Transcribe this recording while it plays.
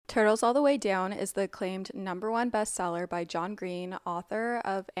Turtles All the Way Down is the acclaimed #1 bestseller by John Green, author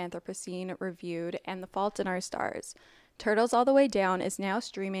of Anthropocene Reviewed and The Fault in Our Stars. Turtles All the Way Down is now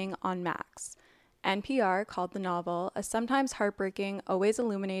streaming on Max. NPR called the novel a sometimes heartbreaking, always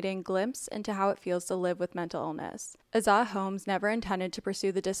illuminating glimpse into how it feels to live with mental illness. Azah Holmes never intended to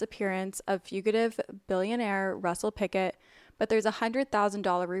pursue the disappearance of fugitive billionaire Russell Pickett, but there's a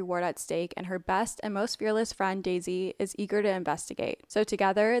 $100,000 reward at stake, and her best and most fearless friend, Daisy, is eager to investigate. So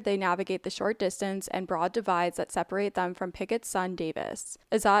together, they navigate the short distance and broad divides that separate them from Pickett's son, Davis.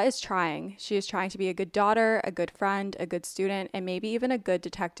 Azah is trying. She is trying to be a good daughter, a good friend, a good student, and maybe even a good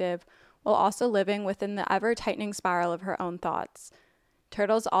detective, while also living within the ever-tightening spiral of her own thoughts.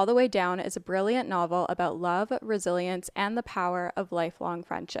 Turtles All the Way Down is a brilliant novel about love, resilience, and the power of lifelong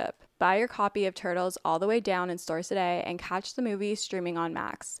friendship. Buy your copy of Turtles All the Way Down in stores today and catch the movie streaming on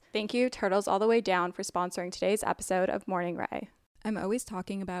Max. Thank you, Turtles All the Way Down, for sponsoring today's episode of Morning Ray. I'm always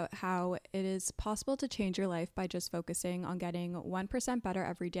talking about how it is possible to change your life by just focusing on getting 1% better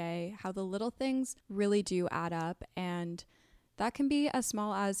every day, how the little things really do add up, and that can be as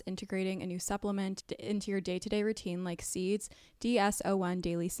small as integrating a new supplement into your day-to-day routine like Seed's DS-01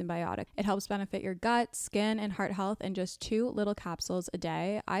 Daily Symbiotic. It helps benefit your gut, skin, and heart health in just 2 little capsules a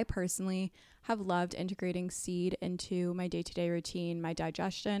day. I personally have loved integrating Seed into my day-to-day routine. My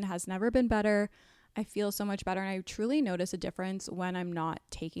digestion has never been better. I feel so much better, and I truly notice a difference when I'm not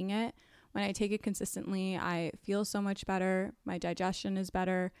taking it. When I take it consistently, I feel so much better. My digestion is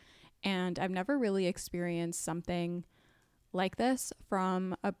better, and I've never really experienced something like this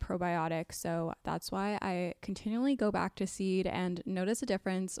from a probiotic, so that's why I continually go back to Seed and notice a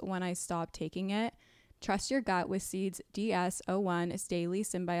difference when I stop taking it. Trust your gut with Seed's DS-01 Daily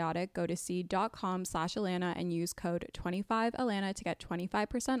Symbiotic. Go to seed.com/Alana and use code 25Alana to get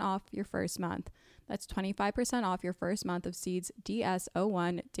 25% off your first month. That's 25% off your first month of Seed's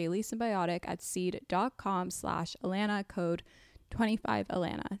DS-01 Daily Symbiotic at seed.com/Alana, code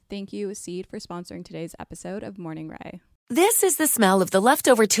 25Alana. Thank you, Seed, for sponsoring today's episode of Morning Ray. This is the smell of the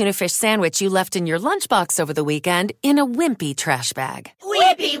leftover tuna fish sandwich you left in your lunchbox over the weekend in a wimpy trash bag.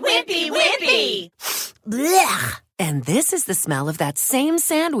 Wimpy, wimpy, wimpy! Blech! And this is the smell of that same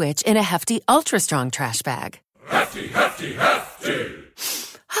sandwich in a hefty, ultra-strong trash bag. Hefty, hefty, hefty!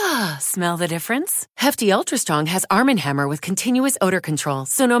 Ah, smell the difference? Hefty Ultra Strong has Arm & Hammer with continuous odor control,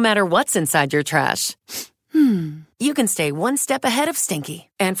 so no matter what's inside your trash, you can stay one step ahead of stinky.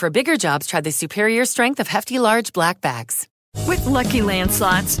 And for bigger jobs, try the superior strength of Hefty Large Black Bags. With Lucky Land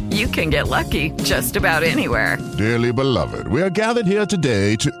Slots, you can get lucky just about anywhere. Dearly beloved, we are gathered here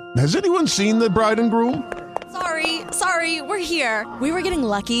today to... Has anyone seen the bride and groom? Sorry, we're here. We were getting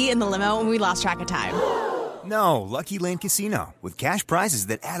lucky in the limo and we lost track of time. No, Lucky Land Casino, with cash prizes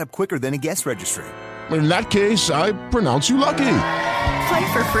that add up quicker than a guest registry. In that case, I pronounce you lucky.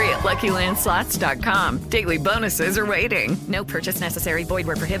 Play for free at LuckyLandSlots.com. Daily bonuses are waiting. No purchase necessary. Void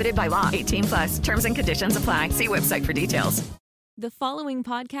where prohibited by law. 18+. Terms and conditions apply. See website for details. The following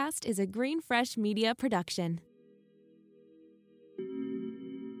podcast is a Green Fresh Media production.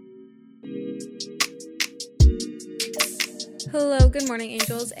 Hello, good morning,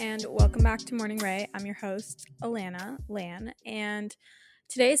 angels, and welcome back to Morning Ray. I'm your host, Alana Lan, and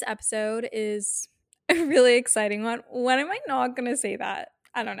today's episode is a really exciting one. When am I not going to say that?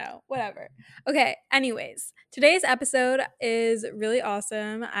 I don't know. Whatever. Okay, anyways, today's episode is really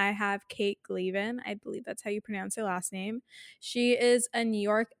awesome. I have Kate Glavan. I believe that's how you pronounce her last name. She is a New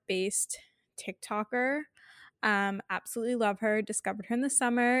York-based TikToker. Absolutely love her. Discovered her in the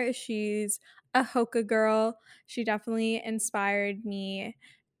summer. She's a Hoka girl. She definitely inspired me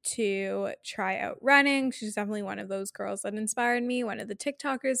to try out running. She's definitely one of those girls that inspired me, one of the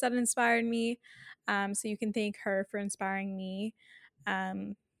TikTokers that inspired me. So you can thank her for inspiring me,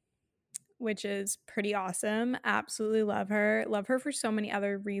 which is pretty awesome. Absolutely love her. Love her for so many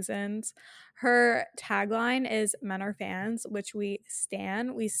other reasons. Her tagline is "Men are fans," which we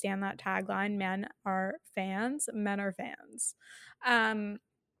stan. We stan that tagline. Men are fans. Men are fans.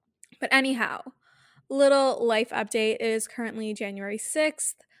 But anyhow, little life update. It is currently January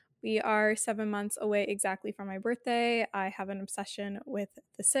 6th. We are 7 months away exactly from my birthday. I have an obsession with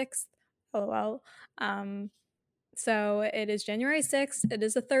the 6th. LOL. So it is January 6th. It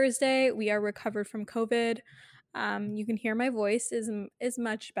is a Thursday. We are recovered from COVID. You can hear my voice is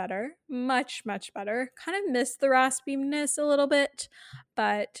much better. Much better. Kind of missed the raspiness a little bit,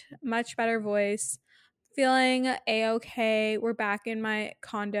 but much better voice. Feeling a-okay. We're back in my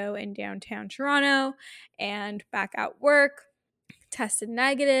condo in downtown Toronto and back at work. Tested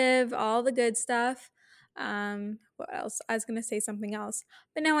negative, all the good stuff. What else? I was going to say something else,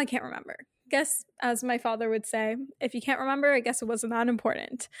 but now I can't remember. guess, as my father would say, if you can't remember, I guess it wasn't that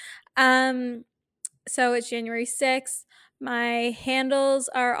important. So it's January 6th. My handles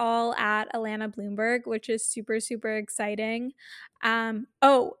are all at Alana Bloomberg, which is super, super exciting.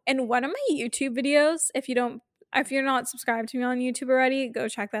 Oh, and one of my YouTube videos, if you're not subscribed to me on YouTube already, go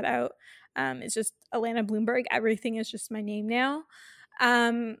check that out. It's just Alana Bloomberg. Everything is just my name now.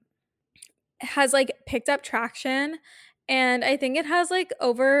 Has like picked up traction, and I think it has like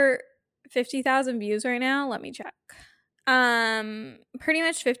over 50,000 views right now. Let me check. Pretty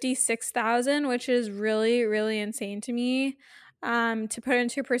much 56,000, which is really, really insane to me. To put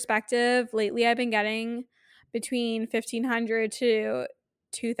into perspective, lately I've been getting between 1,500 to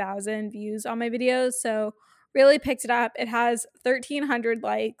 2,000 views on my videos, so really picked it up. It has 1,300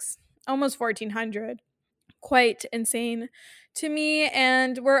 likes, almost 1,400. Quite insane to me,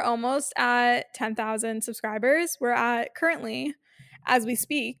 and we're almost at 10,000 subscribers. We're at currently, as we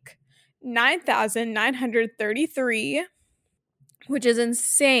speak, 9,933, which is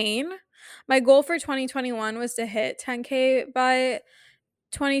insane. My goal for 2021 was to hit 10K by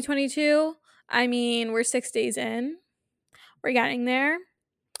 2022. I mean, we're 6 days in. We're getting there.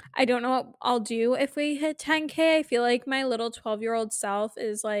 I don't know what I'll do if we hit 10K. I feel like my little 12-year-old self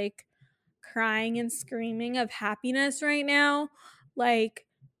is like crying and screaming of happiness right now. Like,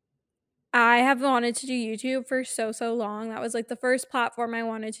 I have wanted to do YouTube for so long. That was like the first platform I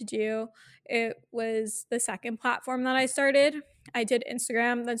wanted to do. It was the second platform that I started. I did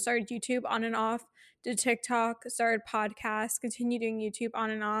Instagram, then started YouTube on and off, did TikTok, started podcasts, continued doing YouTube on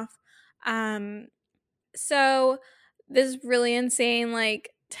and off. So this is really insane.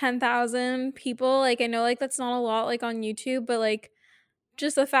 Like 10,000 people. Like, I know like that's not a lot like on YouTube, but like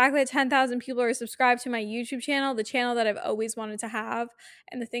just the fact that 10,000 people are subscribed to my YouTube channel, the channel that I've always wanted to have,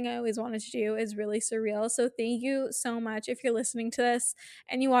 and the thing I always wanted to do, is really surreal. So thank you so much if you're listening to this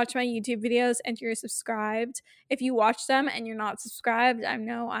and you watch my YouTube videos and you're subscribed. If you watch them and you're not subscribed, I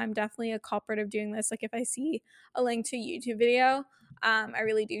know I'm definitely a culprit of doing this. Like if I see a link to a YouTube video, I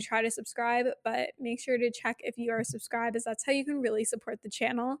really do try to subscribe, but make sure to check if you are subscribed, as that's how you can really support the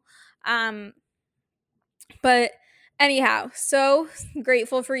channel. But anyhow, so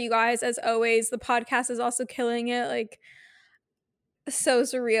grateful for you guys as always. The podcast is also killing it. Like, so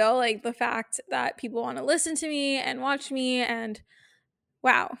surreal. Like the fact that people want to listen to me and watch me, and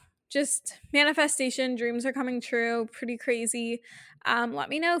wow, just manifestation, dreams are coming true. Pretty crazy. Let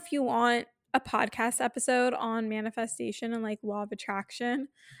me know if you want a podcast episode on manifestation and like law of attraction.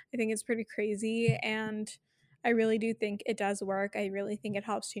 I think it's pretty crazy, and I really do think it does work. I really think it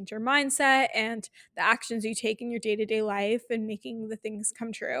helps change your mindset and the actions you take in your day-to-day life and making the things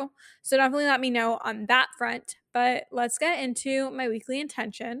come true. So definitely let me know on that front. But let's get into my weekly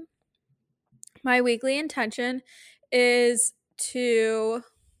intention. My weekly intention is to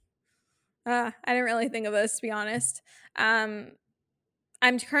I didn't really think of this, to be honest.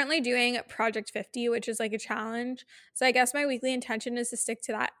 I'm currently doing Project 50, which is like a challenge. So I guess my weekly intention is to stick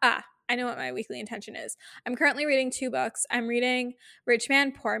to that. I know what my weekly intention is. I'm currently reading 2 books. I'm reading Rich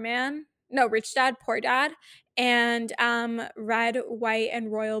Dad, Poor Dad, and Red, White,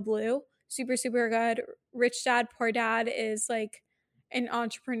 and Royal Blue. Super, super good. Rich Dad, Poor Dad is like an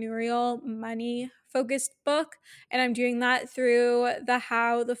entrepreneurial, money-focused book, and I'm doing that through the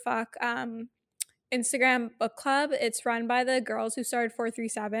How the Fuck Instagram book club. It's run by the girls who started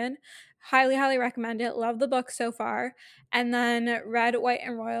 437. Highly, highly recommend it. Love the book so far. And then Red, White,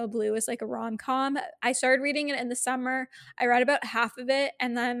 and Royal Blue is like a rom-com. I started reading it in the summer. I read about half of it,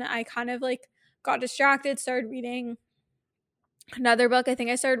 and then I kind of like got distracted, started reading another book. I think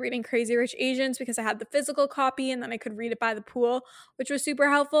I started reading Crazy Rich Asians because I had the physical copy, and then I could read it by the pool, which was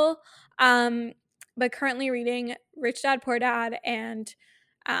super helpful. But currently reading Rich Dad, Poor Dad, and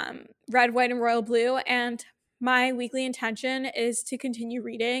Red, White, and Royal Blue, and my weekly intention is to continue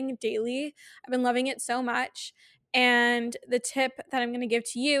reading daily. I've been loving it so much, and the tip that I'm going to give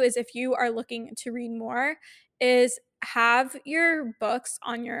to you is, if you are looking to read more, is have your books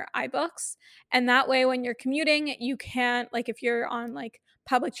on your iBooks, and that way when you're commuting, you can, like if you're on like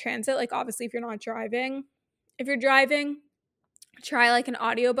public transit, like obviously if you're not driving, if you're driving, try like an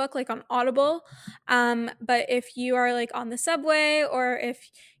audiobook like on Audible, but if you are like on the subway, or if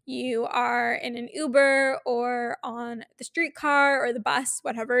you are in an Uber or on the streetcar or the bus,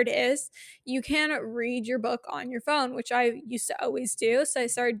 whatever it is, you can read your book on your phone, which I used to always do, so I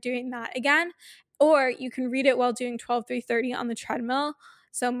started doing that again. Or you can read it while doing 12-3-30 on the treadmill,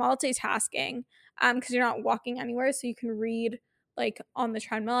 so multitasking, because you're not walking anywhere, so you can read like on the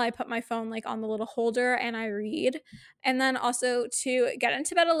treadmill. I put my phone like on the little holder and I read. And then also to get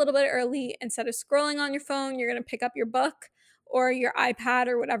into bed a little bit early, instead of scrolling on your phone, you're going to pick up your book or your iPad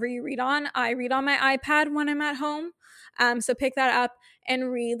or whatever you read on. I read on my iPad when I'm at home. So pick that up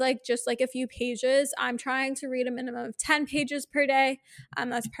and read just a few pages. I'm trying to read a minimum of 10 pages per day.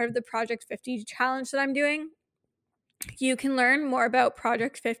 That's part of the Project 50 challenge that I'm doing. You can learn more about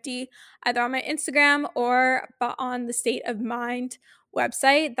Project 50 either on my Instagram or on the State of Mind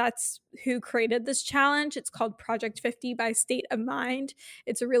website. That's who created this challenge. It's called Project 50 by State of Mind.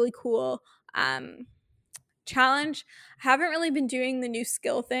 It's a really cool challenge. I haven't really been doing the new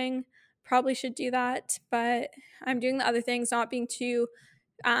skill thing. Probably should do that, but I'm doing the other things, not being too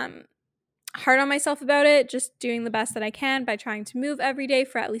hard on myself about it, just doing the best that I can by trying to move every day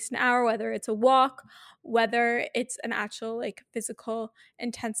for at least an hour, whether it's a walk, whether it's an actual physical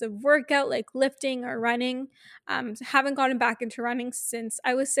intensive workout like lifting or running. Haven't gotten back into running since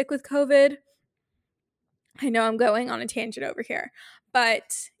I was sick with COVID. I know I'm going on a tangent over here,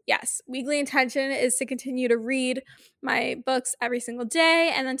 but yes, weekly intention is to continue to read my books every single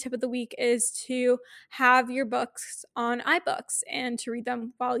day. And then tip of the week is to have your books on iBooks and to read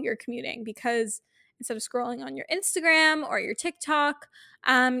them while you're commuting, because instead of scrolling on your Instagram or your TikTok,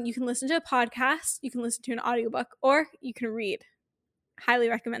 you can listen to a podcast, you can listen to an audiobook, or you can read. Highly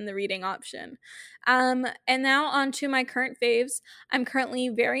recommend the reading option. And now on to my current faves. I'm currently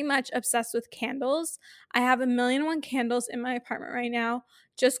very much obsessed with candles. I have 1,000,001 candles in my apartment right now.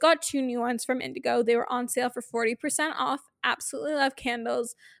 Just got 2 new ones from Indigo. They were on sale for 40% off. Absolutely love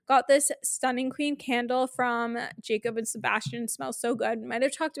candles. Got this Stunning Queen candle from Jacob and Sebastian. It smells so good. Might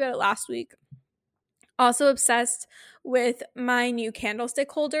have talked about it last week. Also obsessed with my new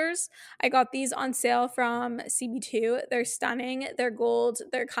candlestick holders. I got these on sale from CB2. They're stunning. They're gold.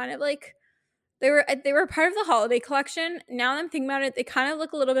 They're kind of they were part of the holiday collection. Now that I'm thinking about it, they kind of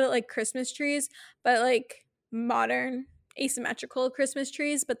look a little bit like Christmas trees, but modern asymmetrical Christmas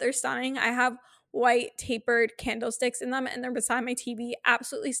trees, but they're stunning. I have white tapered candlesticks in them and they're beside my TV.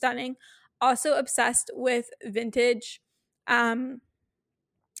 Absolutely stunning. Also obsessed with vintage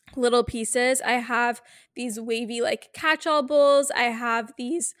little pieces. I have these wavy catch-all bowls. I have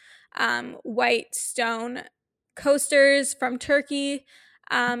these white stone coasters from Turkey.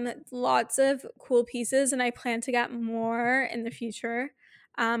 Lots of cool pieces, and I plan to get more in the future.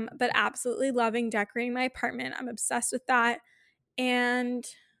 But absolutely loving decorating my apartment. I'm obsessed with that. And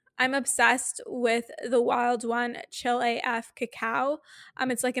I'm obsessed with the Wild One Chill AF cacao.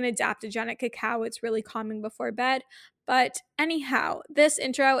 It's like an adaptogenic cacao. It's really calming before bed. But anyhow, this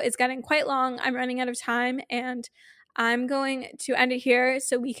intro is getting quite long. I'm running out of time, and I'm going to end it here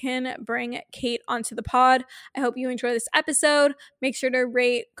so we can bring Kate onto the pod. I hope you enjoy this episode. Make sure to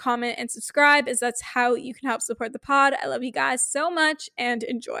rate, comment, and subscribe, as that's how you can help support the pod. I love you guys so much, and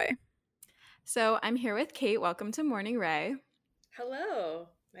enjoy. So I'm here with Kate. Welcome to Morning Ray. Hello.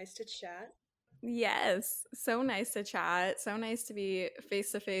 Nice to chat. Yes, so nice to chat. So nice to be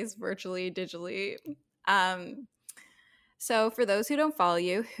face-to-face, virtually, digitally. So for those who don't follow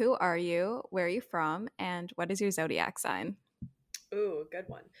you, who are you, where are you from, and what is your zodiac sign? Ooh, good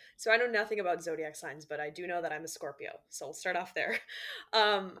one. So I know nothing about zodiac signs, but I do know that I'm a Scorpio. So we'll start off there.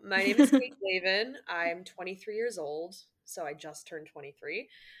 My name is Kate Glavan. I'm 23 years old, so I just turned 23.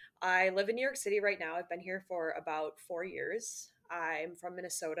 I live in New York City right now. I've been here for about 4 years. I'm from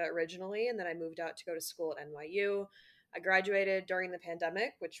Minnesota originally, and then I moved out to go to school at NYU. I graduated during the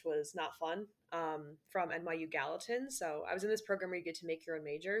pandemic, which was not fun, from NYU Gallatin. So I was in this program where you get to make your own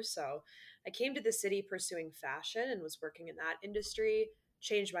major. So I came to the city pursuing fashion and was working in that industry,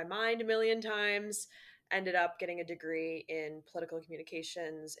 changed my mind a million times, ended up getting a degree in political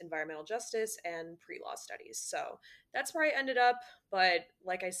communications, environmental justice, and pre-law studies. So that's where I ended up. But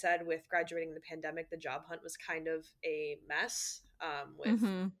like I said, with graduating in the pandemic, the job hunt was kind of a mess, with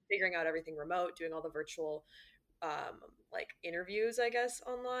figuring out everything remote, doing all the virtual interviews, I guess,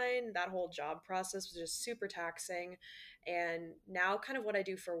 online. That whole job process was just super taxing. And now kind of what I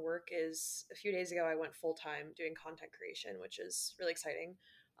do for work is, a few days ago, I went full-time doing content creation, which is really exciting.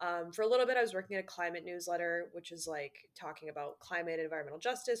 For a little bit, I was working at a climate newsletter, which is talking about climate, environmental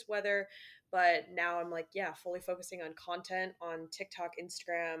justice, weather. But now I'm fully focusing on content on TikTok,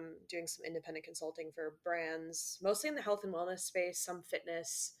 Instagram, doing some independent consulting for brands, mostly in the health and wellness space, some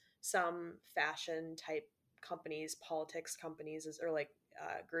fitness, some fashion type companies, politics companies, or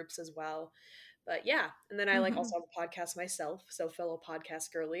groups as well. But yeah, and then I also have a podcast myself, so fellow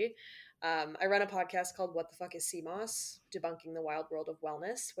podcast girly. I run a podcast called What the Fuck is CMOS, debunking the wild world of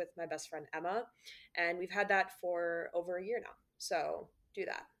wellness, with my best friend Emma, and we've had that for over a year now. So do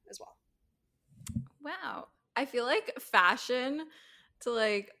that as well. Wow, I feel like fashion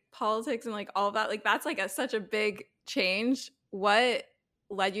to politics and all of that, that's such a big change. What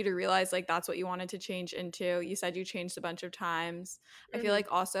led you to realize like that's what you wanted to change into? You said you changed a bunch of times. I feel like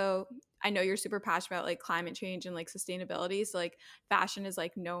also I know you're super passionate about like climate change and like sustainability. So like fashion is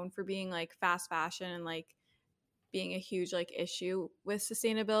like known for being like fast fashion and like being a huge like issue with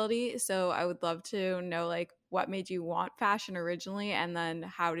sustainability. So I would love to know like what made you want fashion originally, and then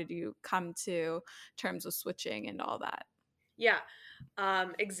how did you come to terms with switching and all that? Yeah,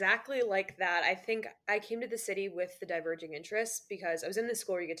 exactly like that. I think I came to the city with the diverging interests because I was in the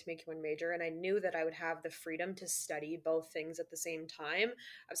school where you get to make your one major, and I knew that I would have the freedom to study both things at the same time.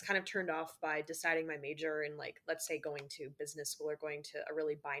 I was kind of turned off by deciding my major and, like, let's say going to business school or going to a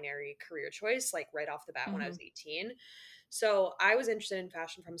really binary career choice, like right off the bat when I was 18. So I was interested in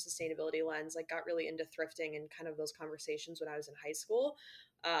fashion from a sustainability lens, like got really into thrifting and kind of those conversations when I was in high school.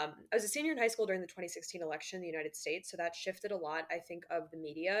 I was a senior in high school during the 2016 election in the United States, so that shifted a lot, I think, of the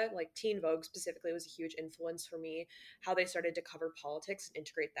media. Like Teen Vogue specifically was a huge influence for me, how they started to cover politics and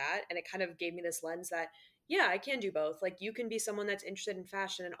integrate that. And it kind of gave me this lens that, yeah, I can do both. Like you can be someone that's interested in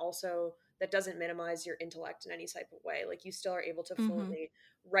fashion and also that doesn't minimize your intellect in any type of way. Like you still are able to fluently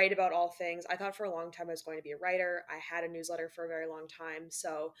write about all things. I thought for a long time I was going to be a writer. I had a newsletter for a very long time.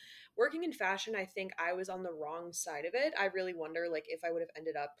 So working in fashion, I think I was on the wrong side of it. I really wonder like if I would have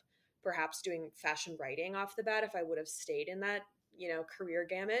ended up perhaps doing fashion writing off the bat, if I would have stayed in that, career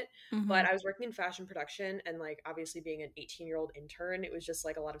gamut. But I was working in fashion production, and like obviously being an 18-year-old intern, it was just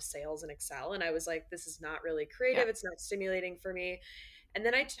like a lot of sales and Excel. And I was like, this is not really creative. It's not stimulating for me. And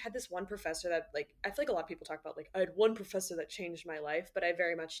then I had this one professor that, like, I feel like a lot of people talk about, like, I had one professor that changed my life, but I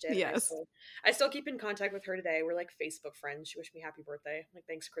very much did. Yes. I still keep in contact with her today. We're like Facebook friends. She wished me happy birthday. Like,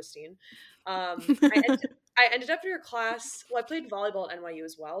 thanks, Christine. I ended up in her class. Well, I played volleyball at NYU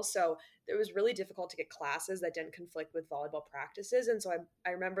as well. So it was really difficult to get classes that didn't conflict with volleyball practices. And so I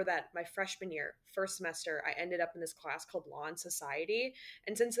remember that my freshman year, first semester, I ended up in this class called Law and Society.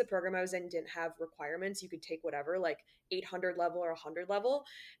 And since the program I was in didn't have requirements, you could take whatever, like 800 level or 100 level.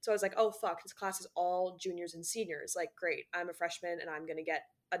 So I was like, oh, fuck, this class is all juniors and seniors. Like, great, I'm a freshman and I'm going to get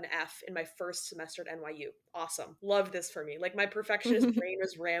an F in my first semester at NYU. Awesome. Love this for me. Like my perfectionist brain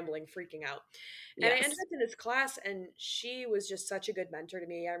was rambling, freaking out. And I ended up in this class, and she was just such a good mentor to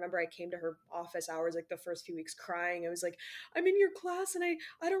me. I remember I came to her office hours like the first few weeks crying. I was like, I'm in your class and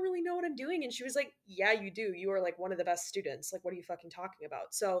I don't really know what I'm doing. And she was like, yeah, you do. You are like one of the best students. Like, what are you fucking talking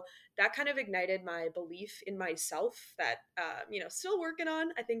about? So that kind of ignited my belief in myself that, still working on.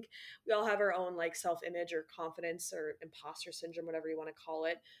 I think we all have our own like self-image or confidence or imposter syndrome, whatever you want to call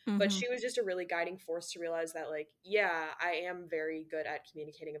it. But she was just a really guiding force to realize that, like, yeah, I am very good at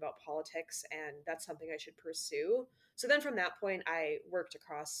communicating about politics, and that's something I should pursue. So then from that point, I worked at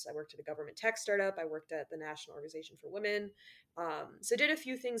a government tech startup. I worked at the National Organization for Women. So did a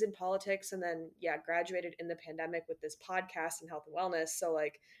few things in politics, and then, yeah, graduated in the pandemic with this podcast in health and wellness. So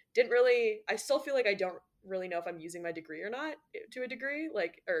like, I still feel like I don't really know if I'm using my degree or not, to a degree,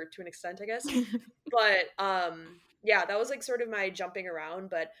 like, or to an extent, I guess. But yeah, that was like sort of my jumping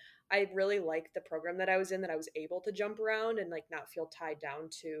around. But I really liked the program that I was in, that I was able to jump around and like not feel tied down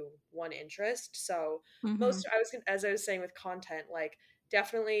to one interest. So as I was saying with content, like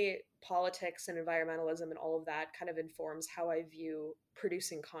definitely politics and environmentalism and all of that kind of informs how I view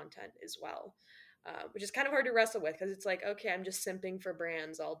producing content as well. Which is kind of hard to wrestle with, because it's like, okay, I'm just simping for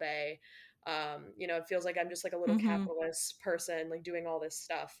brands all day. It feels like I'm just like a little capitalist person, like doing all this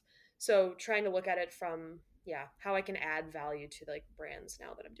stuff. So trying to look at it from, how I can add value to like brands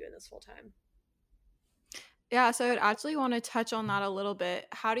now that I'm doing this full time. Yeah, so I'd actually want to touch on that a little bit.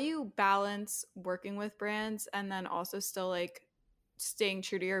 How do you balance working with brands and then also still like staying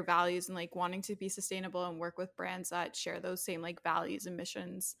true to your values and like wanting to be sustainable and work with brands that share those same like values and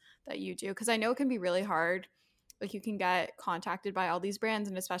missions that you do? Because I know it can be really hard. Like you can get contacted by all these brands,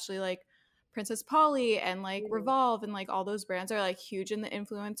 and especially like Princess Polly and like Revolve and like all those brands are like huge in the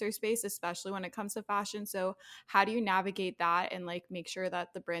influencer space, especially when it comes to fashion. So how do you navigate that and like make sure that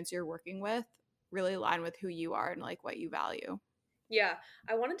the brands you're working with really align with who you are and like what you value? Yeah,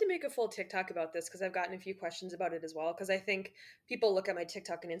 I wanted to make a full TikTok about this because I've gotten a few questions about it as well. Because I think people look at my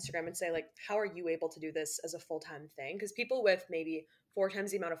TikTok and Instagram and say, like, how are you able to do this as a full-time thing? Because people with maybe 4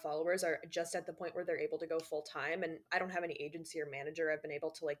 times the amount of followers are just at the point where they're able to go full-time. And I don't have any agency or manager. I've been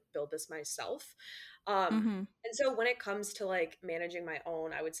able to like build this myself. And so when it comes to like managing my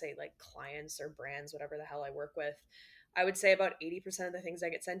own, I would say like clients or brands, whatever the hell I work with, I would say about 80% of the things I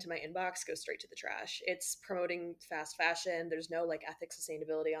get sent to my inbox go straight to the trash. It's promoting fast fashion. There's no like ethics,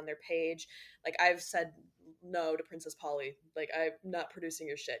 sustainability on their page. Like I've said no to Princess Polly. Like I'm not producing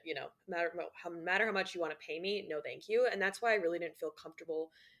your shit, no matter how much you want to pay me. No, thank you. And that's why I really didn't feel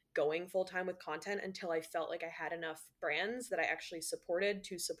comfortable going full-time with content until I felt like I had enough brands that I actually supported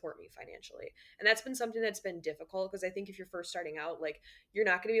to support me financially. And that's been something that's been difficult, because I think if you're first starting out, like, you're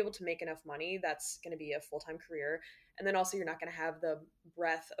not going to be able to make enough money that's going to be a full-time career, and then also you're not going to have the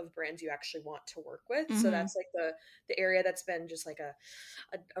breadth of brands you actually want to work with. So that's like the area that's been just like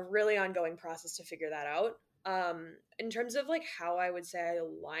a really ongoing process to figure that out. In terms of like how I would say I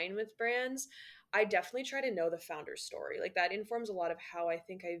align with brands, I definitely try to know the founder's story. Like, that informs a lot of how I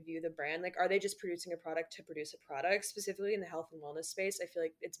think I view the brand. Like, are they just producing a product to produce a product? Specifically in the health and wellness space, I feel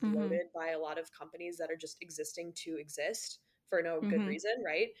like it's bloated by a lot of companies that are just existing to exist for no good reason,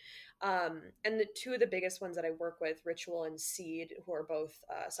 right? And the two of the biggest ones that I work with, Ritual and Seed, who are both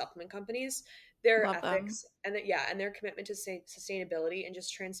supplement companies, their Love them. ethics and and their commitment to sustainability and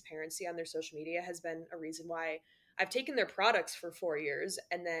just transparency on their social media has been a reason why I've taken their products for 4 years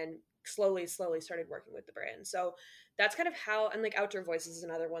and then slowly started working with the brand. So that's kind of how. And like, Outdoor Voices is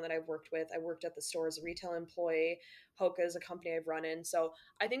another one that I've worked with. I worked at the store as a retail employee. Hoka is a company I've run in. So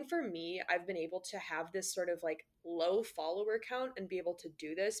I think for me, I've been able to have this sort of like low follower count and be able to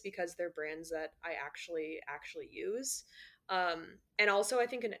do this because they're brands that I actually use. And also I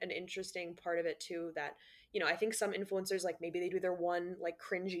think an interesting part of it too, that, you know, I think some influencers, like, maybe they do their one like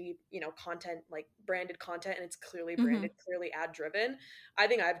cringy, you know, content, like branded content, and it's clearly branded, clearly ad driven. I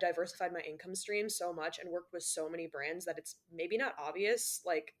think I've diversified my income stream so much and worked with so many brands that it's maybe not obvious.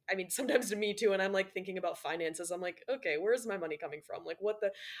 Like, I mean, sometimes to me too, and I'm like thinking about finances, I'm like, okay, where's my money coming from? Like,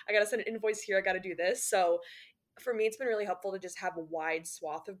 I gotta send an invoice here, I gotta do this. So for me, it's been really helpful to just have a wide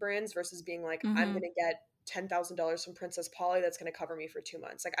swath of brands versus being like, I'm gonna get $10,000 from Princess Polly that's going to cover me for 2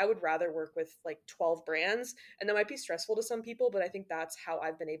 months. Like, I would rather work with like 12 brands, and that might be stressful to some people, but I think that's how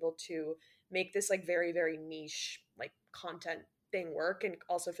I've been able to make this like very, very niche like content thing work, and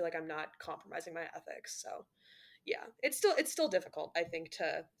also feel like I'm not compromising my ethics. So yeah, it's still difficult, I think,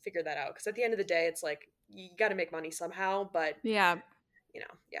 to figure that out, because at the end of the day, it's like you got to make money somehow, but Yeah. you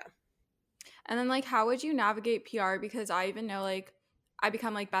know, yeah. And then, like, how would you navigate PR? Because I even know, like, I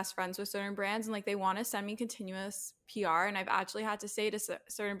become, like, best friends with certain brands, and, like, they want to send me continuous PR. And I've actually had to say to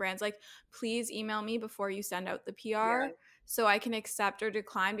certain brands, like, please email me before you send out the PR so I can accept or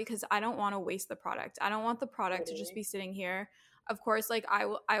decline, because I don't want to waste the product. I don't want the product to just be sitting here. Of course, like, I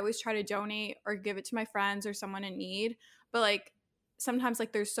always try to donate or give it to my friends or someone in need. But, like, sometimes,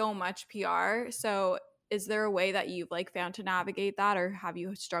 like, there's so much PR. So is there a way that you've, like, found to navigate that, or have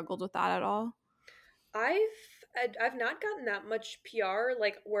you struggled with that at all? I've not gotten that much PR,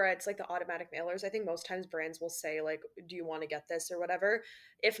 like where it's like the automatic mailers. I think most times brands will say like, do you want to get this or whatever?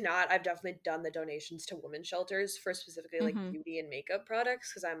 If not, I've definitely done the donations to women's shelters for specifically like beauty and makeup products,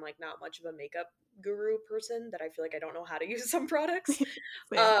 because I'm like not much of a makeup guru person, that I feel like I don't know how to use some products.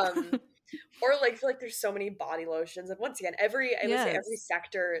 Or like, feel like there's so many body lotions, and once again, I would say every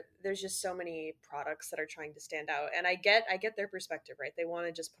sector, there's just so many products that are trying to stand out. And I get their perspective, right? They want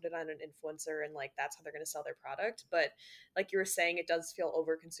to just put it on an influencer and like that's how they're going to sell their product. But like you were saying, it does feel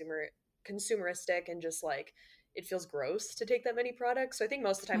over consumeristic, and just like it feels gross to take that many products. So I think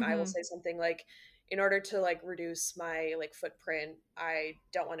most of the time I will say something like, in order to like reduce my like footprint, I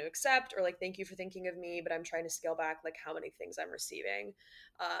don't want to accept, or like, thank you for thinking of me, but I'm trying to scale back like how many things I'm receiving.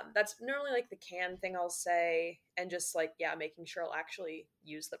 That's normally like the can thing I'll say, and just like, yeah, making sure I'll actually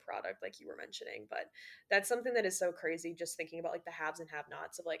use the product like you were mentioning. But that's something that is so crazy, just thinking about like the haves and have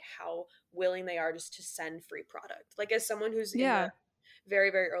nots of like how willing they are just to send free product. Like, as someone who's in the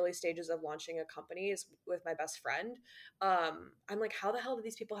very, very early stages of launching a company is with my best friend, I'm like, how the hell do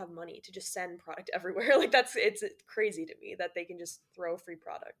these people have money to just send product everywhere? Like, it's crazy to me that they can just throw free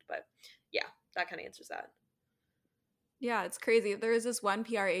product. But yeah, that kind of answers that. Yeah, it's crazy. There was this one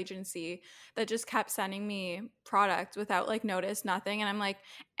PR agency that just kept sending me product without like notice, nothing. And I'm like,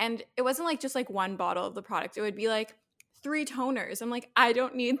 and it wasn't like just like one bottle of the product. It would be like 3 toners. I'm like, I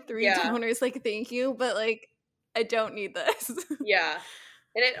don't need 3 toners. Like, thank you, but like, I don't need this. Yeah.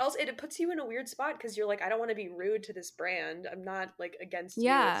 And it also, it puts you in a weird spot, because you're like, I don't want to be rude to this brand. I'm not like against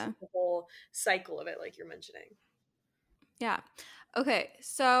you. It's the whole cycle of it, like you're mentioning. Yeah. Okay.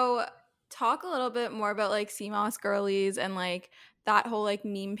 So talk a little bit more about like CMOS Girlies and like that whole like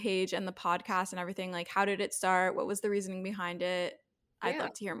meme page and the podcast and everything. Like, how did it start? What was the reasoning behind it? I'd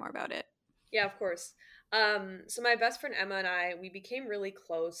love to hear more about it. Yeah, of course. So my best friend Emma and I, we became really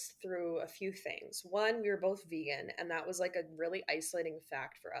close through a few things. One, we were both vegan, and that was like a really isolating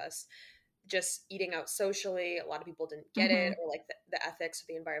fact for us. Just eating out socially, a lot of people didn't get it, or like the ethics or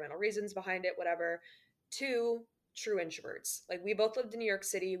the environmental reasons behind it, whatever. Two, true introverts. Like, we both lived in New York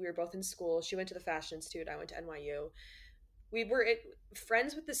City. We were both in school. She went to the Fashion Institute. I went to NYU. we were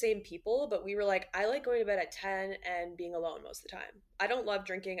friends with the same people, but we were like, I like going to bed at 10 and being alone most of the time. I don't love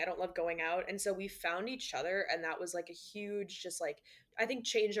drinking. I don't love going out. And so we found each other, and that was like a huge, just like, I think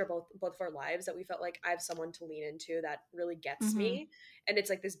changed our both of our lives, that we felt like I have someone to lean into that really gets me. And it's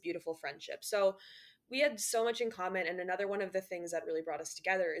like this beautiful friendship. So we had so much in common. And another one of the things that really brought us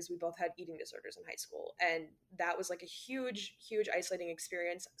together is we both had eating disorders in high school. And that was like a huge, huge isolating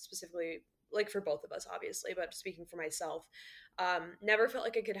experience, specifically like for both of us, obviously, but speaking for myself, never felt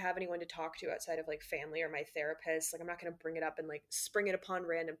like I could have anyone to talk to outside of like family or my therapist. Like, I'm not going to bring it up and like spring it upon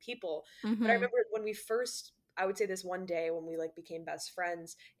random people. But I remember when we first, I would say this one day when we like became best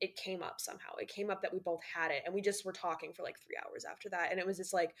friends, it came up somehow. It came up that we both had it, and we just were talking for like 3 hours after that. And it was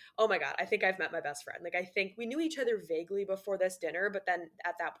just like, oh my God, I think I've met my best friend. Like, I think we knew each other vaguely before this dinner, but then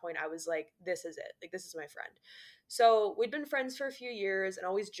at that point I was like, this is it. Like, this is my friend. So we'd been friends for a few years and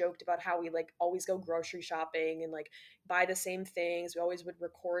always joked about how we like always go grocery shopping and like buy the same things. We always would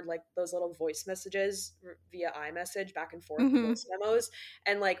record like those little voice messages via iMessage, back and forth voice memos,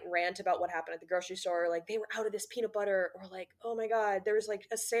 and like rant about what happened at the grocery store. Like, they were out of this peanut butter, or like, oh my God, there was like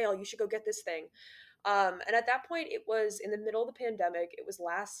a sale. You should go get this thing. And at that point, it was in the middle of the pandemic. It was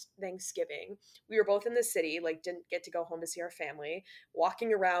last Thanksgiving. We were both in the city, like didn't get to go home to see our family.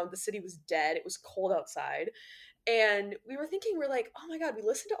 Walking around, the city was dead. It was cold outside. And we were thinking, we're like, oh my God, we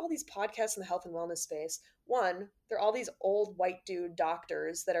listen to all these podcasts in the health and wellness space. One, they're all these old white dude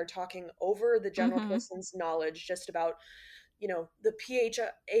doctors that are talking over the general person's knowledge just about, you know, the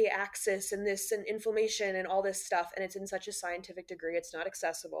PHA axis and this and inflammation and all this stuff. And it's in such a scientific degree, it's not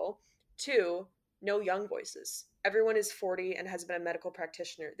accessible. Two, no young voices. Everyone is 40 and has been a medical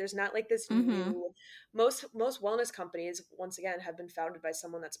practitioner. There's not like this new, most wellness companies, once again, have been founded by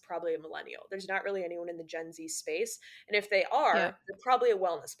someone that's probably a millennial. There's not really anyone in the Gen Z space. And if they are, they're probably a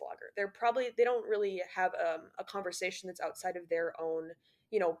wellness blogger. They don't really have a conversation that's outside of their own,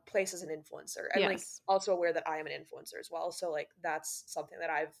 you know, place as an influencer. And like also aware that I am an influencer as well. So like that's something that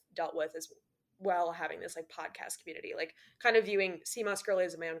I've dealt with as well, having this like podcast community, like kind of viewing Sea Moss Girly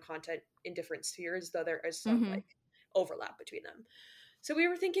as my own content in different spheres, though there is some like overlap between them. So we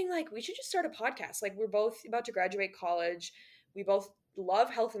were thinking like we should just start a podcast. Like, we're both about to graduate college. We both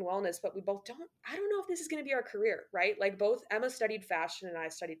love health and wellness, but I don't know if this is going to be our career, right? Like, both Emma studied fashion and I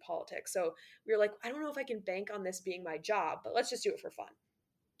studied politics. So we were like, I don't know if I can bank on this being my job, but let's just do it for fun.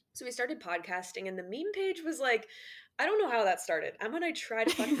 So we started podcasting, and the meme page was like, I don't know how that started. I'm gonna try to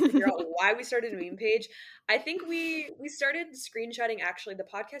fucking figure out why we started a meme page. I think we started screenshotting. Actually, the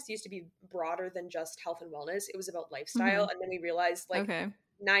podcast used to be broader than just health and wellness. It was about lifestyle, and then we realized like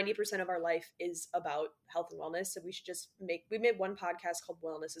 90% of our life is about health and wellness. So we made one podcast called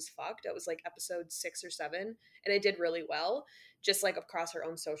Wellness is Fucked. That was like episode 6 or 7. And it did really well, just like across our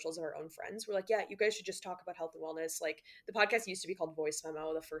own socials of our own friends. We're like, yeah, you guys should just talk about health and wellness. Like, the podcast used to be called Voice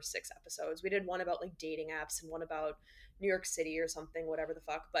Memo, the first 6 episodes. We did one about like dating apps and one about New York City or something, whatever the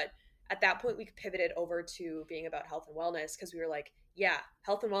fuck. But at that point, we pivoted over to being about health and wellness, because we were like, yeah,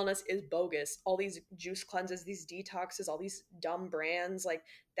 health and wellness is bogus. All these juice cleanses, these detoxes, all these dumb brands, like,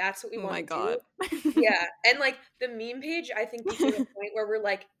 that's what we want to do. Yeah. And like the meme page, I think, became a point where we're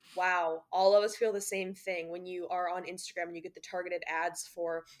like, wow, all of us feel the same thing when you are on Instagram and you get the targeted ads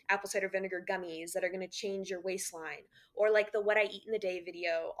for apple cider vinegar gummies that are going to change your waistline, or like the what I eat in a day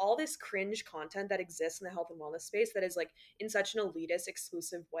video, all this cringe content that exists in the health and wellness space that is like in such an elitist,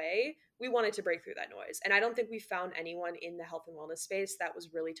 exclusive way. We wanted to break through that noise. And I don't think we found anyone in the health and wellness space that was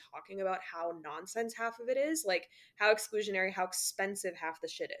really talking about how nonsense half of it is, like how exclusionary, how expensive half the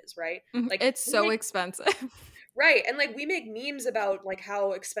shit is, right? Like, it's so expensive. Right. And like we make memes about like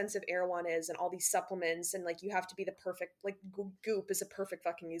how expensive Erewhon is and all these supplements, and like you have to be the perfect, like Goop is a perfect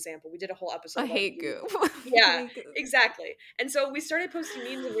fucking example. We did a whole episode I about hate Goop. Yeah, exactly. And so we started posting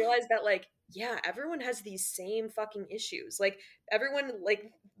memes and realized that like, yeah, everyone has these same fucking issues. Like, everyone,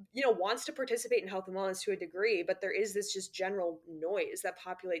 like, you know, wants to participate in health and wellness to a degree, but there is this just general noise that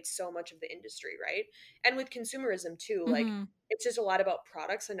populates so much of the industry, right? And with consumerism too, like it's just a lot about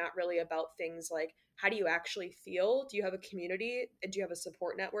products and not really about things like, how do you actually feel? Do you have a community? And do you have a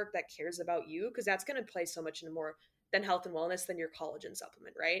support network that cares about you? Because that's going to play so much into more than health and wellness than your collagen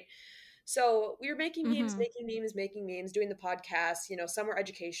supplement, right? So we were making memes, doing the podcast, you know, some were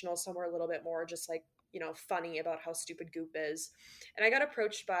educational, some were a little bit more just like, you know, funny about how stupid Goop is. And I got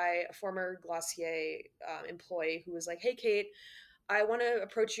approached by a former Glossier employee who was like, hey, Kate, I want to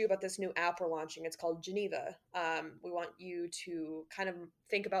approach you about this new app we're launching. It's called Geneva. We want you to kind of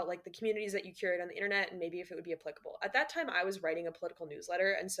think about like the communities that you curate on the internet and maybe if it would be applicable. At that time, I was writing a political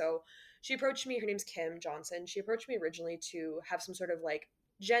newsletter. And so she approached me. Her name's Kim Johnson. She approached me originally to have some sort of like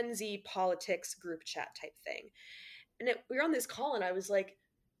Gen Z politics group chat type thing. And we were on this call and I was like,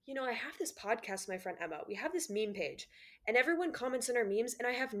 you know, I have this podcast with my friend Emma. We have this meme page and everyone comments on our memes and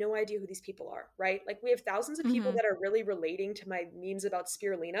I have no idea who these people are, right? Like we have thousands of people that are really relating to my memes about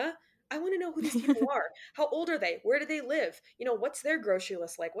spirulina. I want to know who these people are. How old are they? Where do they live? You know, what's their grocery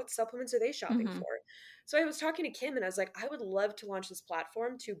list like? What supplements are they shopping for? So I was talking to Kim and I was like, I would love to launch this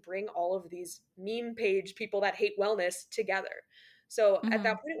platform to bring all of these meme page people that hate wellness together. So at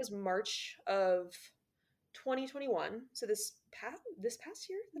that point, it was March of 2021. So this past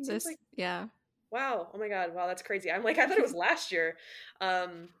year? That seems like, yeah. Wow. Oh my God. Wow. That's crazy. I'm like, I thought it was last year.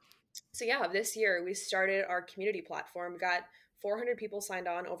 So yeah, this year we started our community platform, got 400 people signed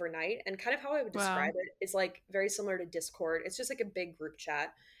on overnight. And kind of how I would describe it is like very similar to Discord. It's just like a big group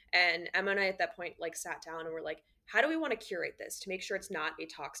chat. And Emma and I at that point like sat down and we're like, how do we want to curate this to make sure it's not a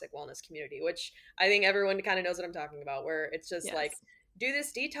toxic wellness community, which I think everyone kind of knows what I'm talking about, where it's just like, do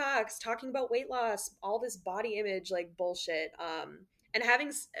this detox, talking about weight loss, all this body image, like bullshit. And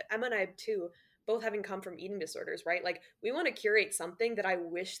having Emma and I too, both having come from eating disorders, right? Like we want to curate something that I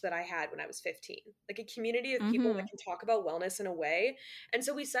wish that I had when I was 15, like a community of people that can talk about wellness in a way. And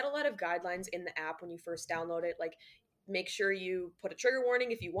so we set a lot of guidelines in the app when you first download it, like make sure you put a trigger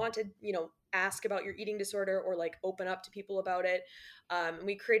warning if you want to, you know, ask about your eating disorder or like open up to people about it. And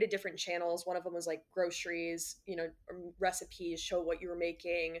we created different channels. One of them was like groceries, you know, recipes, show what you were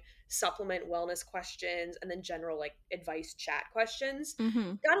making, supplement wellness questions, and then general like advice chat questions.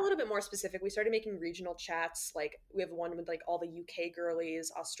 Got a little bit more specific. We started making regional chats. Like we have one with like all the UK girlies,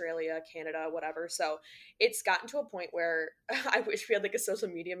 Australia, Canada, whatever. So it's gotten to a point where I wish we had like a social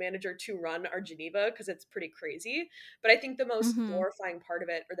media manager to run our Geneva because it's pretty crazy. But I think the most glorifying part of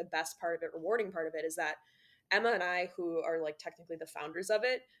it, or the best part of it, rewarding part of it, is that Emma and I, who are like technically the founders of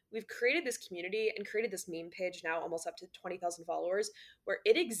it, we've created this community and created this meme page now almost up to 20,000 followers where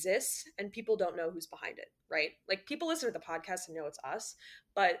it exists and people don't know who's behind it, right? Like people listen to the podcast and know it's us,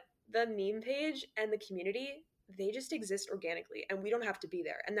 but the meme page and the community, they just exist organically and we don't have to be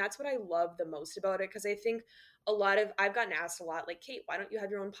there. And that's what I love the most about it, because I think I've gotten asked a lot, like, Kate, why don't you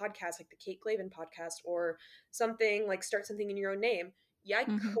have your own podcast, like the Kate Glavan podcast, or something like start something in your own name? Yeah, I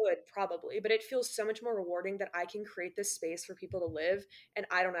could probably, but it feels so much more rewarding that I can create this space for people to live and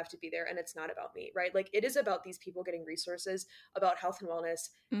I don't have to be there and it's not about me, right? Like it is about these people getting resources about health and wellness,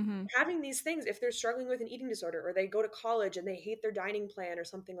 having these things if they're struggling with an eating disorder or they go to college and they hate their dining plan or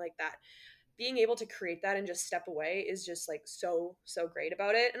something like that. Being able to create that and just step away is just like so great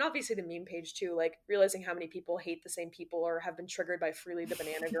about it. And obviously the meme page too, like realizing how many people hate the same people or have been triggered by Freely the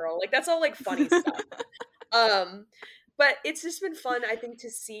Banana Girl. Like that's all like funny stuff. But it's just been fun, I think, to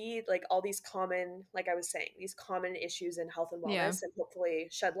see like all these common, like I was saying, these common issues in health and wellness and hopefully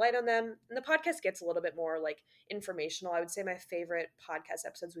shed light on them. And the podcast gets a little bit more like informational. I would say my favorite podcast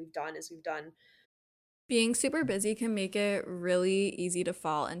episodes we've done being super busy can make it really easy to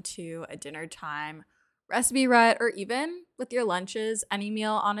fall into a dinner time recipe rut, or even with your lunches. Any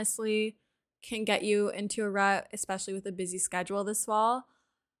meal, honestly, can get you into a rut, especially with a busy schedule this fall.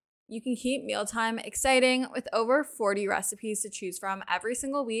 You can keep mealtime exciting with over 40 recipes to choose from every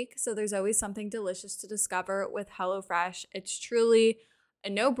single week, so there's always something delicious to discover with HelloFresh. It's truly a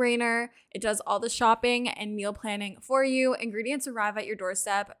no-brainer. It does all the shopping and meal planning for you. Ingredients arrive at your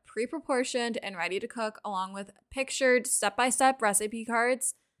doorstep, pre-proportioned and ready to cook, along with pictured step-by-step recipe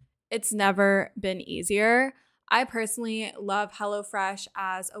cards. It's never been easier. I personally love HelloFresh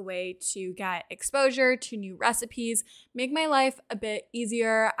as a way to get exposure to new recipes, make my life a bit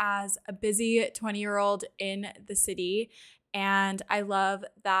easier as a busy 20-year-old in the city. And I love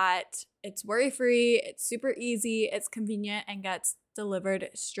that it's worry-free, it's super easy, it's convenient, and gets delivered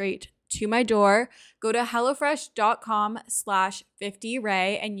straight to my door. Go to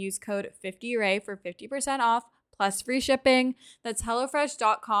HelloFresh.com/50Ray and use code 50Ray for 50% off plus free shipping. That's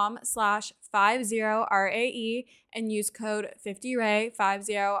HelloFresh.com/50RAE and use code 50Ray,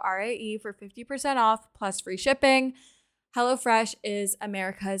 50RAE for 50% off plus free shipping. HelloFresh is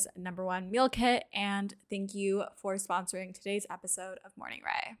America's #1 meal kit, and thank you for sponsoring today's episode of Morning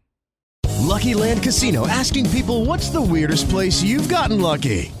Ray. Lucky Land Casino, asking people, what's the weirdest place you've gotten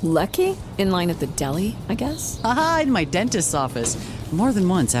lucky? Lucky? In line at the deli, I guess? Aha, in my dentist's office. More than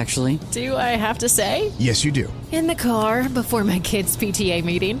once, actually. Do I have to say? Yes, you do. In the car before my kids' PTA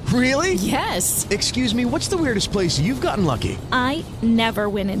meeting. Really? Yes. Excuse me, what's the weirdest place you've gotten lucky? I never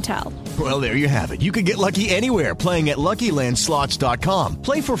win and tell. Well, there you have it. You can get lucky anywhere, playing at LuckyLandSlots.com.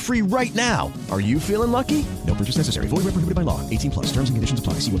 Play for free right now. Are you feeling lucky? No purchase necessary. Void where prohibited by law. 18+. Terms and conditions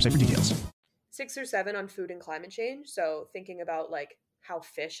apply. See website for details. 6 or 7 on food and climate change. So thinking about like how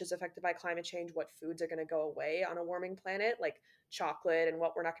fish is affected by climate change, what foods are going to go away on a warming planet, like chocolate and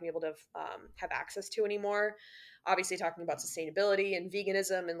what we're not going to be able to have access to anymore. Obviously talking about sustainability and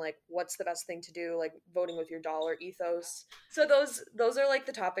veganism and like what's the best thing to do, like voting with your dollar ethos. So those are like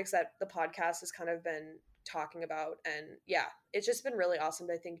the topics that the podcast has kind of been talking about. And yeah, it's just been really awesome,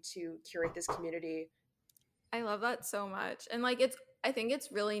 I think, to curate this community. I love that so much. And like I think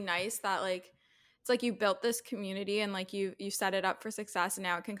it's really nice that like it's like you built this community and like you set it up for success, and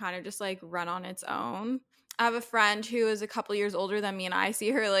now it can kind of just like run on its own. I have a friend who is a couple years older than me, and I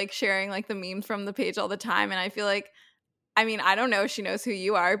see her like sharing like the memes from the page all the time, and I feel like, I mean, I don't know if she knows who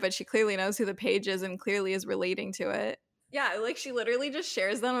you are, but she clearly knows who the page is and clearly is relating to it. Yeah, like she literally just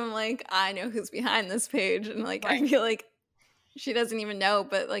shares them. I'm like, I know who's behind this page, and like I feel like she doesn't even know,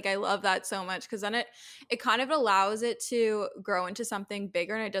 but like I love that so much, because then it kind of allows it to grow into something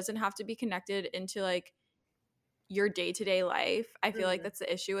bigger, and it doesn't have to be connected into like your day-to-day life. I feel like that's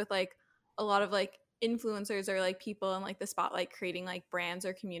the issue with like a lot of like influencers or like people in like the spotlight creating like brands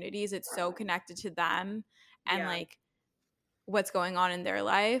or communities. It's so connected to them and like what's going on in their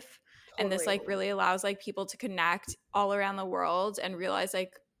life. And this like really allows like people to connect all around the world and realize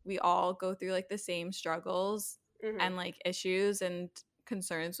like we all go through like the same struggles and like issues and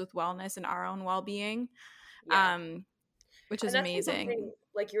concerns with wellness and our own well-being, which is amazing.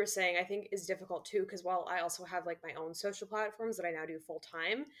 Like you were saying, I think is difficult too, because while I also have like my own social platforms that I now do full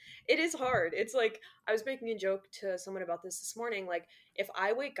time, it is hard. It's like, I was making a joke to someone about this morning. Like, if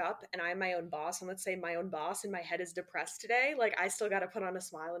I wake up and I'm my own boss, and let's say my own boss and my head is depressed today, like I still got to put on a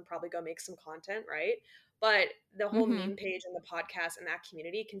smile and probably go make some content, right? But the whole meme page and the podcast and that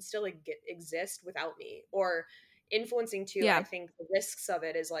community can still like exist without me, or influencing too. I think the risks of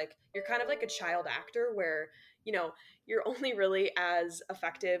it is like you're kind of like a child actor where, you know, you're only really as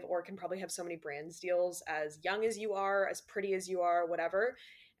effective or can probably have so many brands deals as young as you are, as pretty as you are, whatever.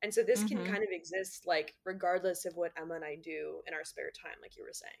 And so this can kind of exist like regardless of what Emma and I do in our spare time, like you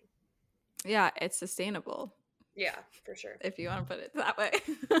were saying. Yeah, it's sustainable. Yeah, for sure. If you want to put it that way.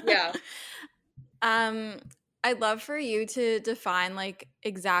 Yeah. I'd love for you to define like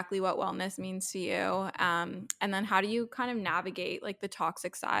exactly what wellness means to you. And then how do you kind of navigate like the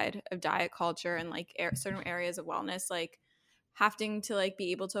toxic side of diet culture and like certain areas of wellness, like having to like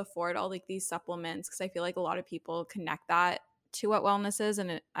be able to afford all like these supplements? Because I feel like a lot of people connect that to what wellness is,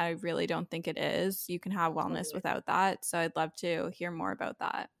 and I really don't think it is. You can have wellness without that. So I'd love to hear more about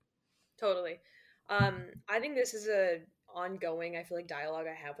that. Totally. I think this is a ongoing, I feel like, dialogue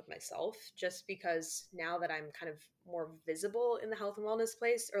I have with myself, just because now that I'm kind of more visible in the health and wellness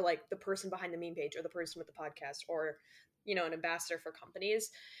place, or like the person behind the meme page or the person with the podcast, or, you know, an ambassador for companies,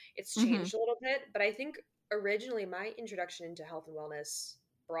 it's changed a little bit. But I think originally my introduction into health and wellness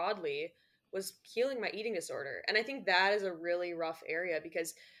broadly was healing my eating disorder. And I think that is a really rough area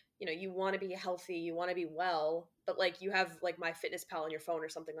because, you know, you want to be healthy, you want to be well, but like you have like MyFitnessPal on your phone or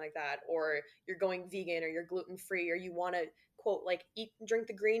something like that, or you're going vegan or you're gluten-free, or you want to quote like eat and drink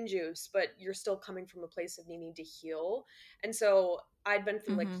the green juice, but you're still coming from a place of needing to heal. And so I'd been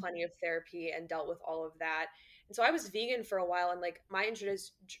through like plenty of therapy and dealt with all of that. And so I was vegan for a while, and like my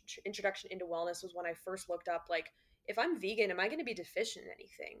introduction into wellness was when I first looked up like, if I'm vegan, am I going to be deficient in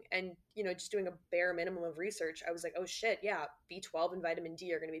anything? And, you know, just doing a bare minimum of research, I was like, oh shit, yeah, B12 and vitamin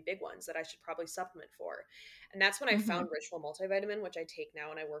D are going to be big ones that I should probably supplement for. And that's when I found Ritual Multivitamin, which I take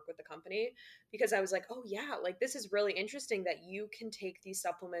now and I work with the company, because I was like, oh yeah, like this is really interesting that you can take these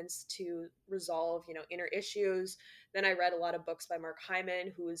supplements to resolve, you know, inner issues. Then I read a lot of books by Mark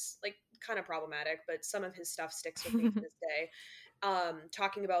Hyman, who's like kind of problematic, but some of his stuff sticks with me to this day.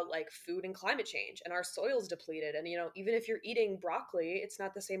 Talking about like food and climate change, and our soil's depleted, and you know, even if you're eating broccoli, it's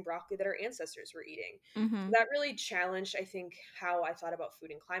not the same broccoli that our ancestors were eating. So that really challenged, I think, how I thought about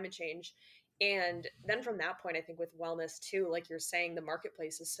food and climate change. And then from that point, I think with wellness too, like you're saying, the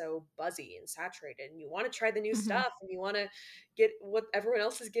marketplace is so buzzy and saturated, and you want to try the new stuff, and you want to get what everyone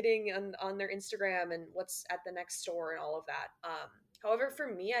else is getting on their Instagram and what's at the next store and all of that. However,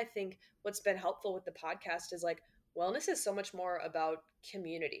 for me, I think what's been helpful with the podcast is like, wellness is so much more about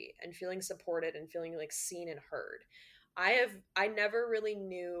community and feeling supported and feeling like seen and heard. I never really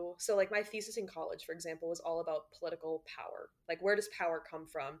knew. So like my thesis in college, for example, was all about political power. Like, where does power come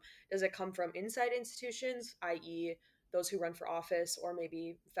from? Does it come from inside institutions, i.e. those who run for office or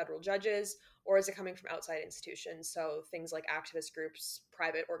maybe federal judges, or is it coming from outside institutions? So things like activist groups,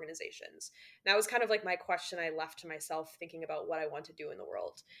 private organizations. And that was kind of like my question I left to myself, thinking about what I want to do in the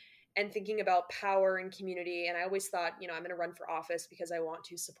world and thinking about power and community. And I always thought, you know, I'm going to run for office because I want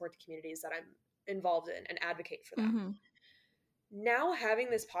to support the communities that I'm involved in and advocate for them. now having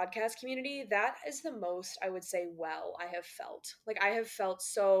this podcast community, that is the most I would say I have felt. Like I have felt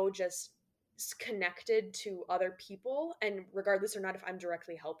so just connected to other people, and regardless or not if I'm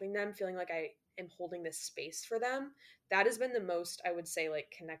directly helping them, feeling like I am holding this space for them. That has been the most I would say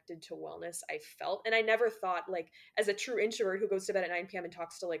like connected to wellness I felt. And I never thought, like, as a true introvert who goes to bed at 9 p.m. and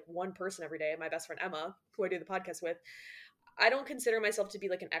talks to like one person every day, my best friend Emma, who I do the podcast with, I don't consider myself to be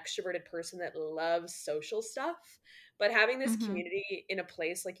like an extroverted person that loves social stuff, but having this community in a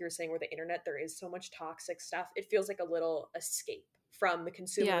place like you were saying where the internet, there is so much toxic stuff, it feels like a little escape from the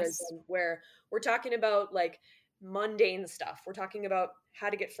consumerism where we're talking about like mundane stuff. We're talking about how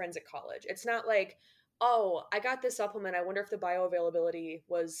to get friends at college. It's not like, oh, I got this supplement, I wonder if the bioavailability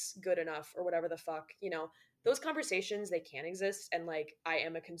was good enough or whatever the fuck, those conversations, they can exist. And like, I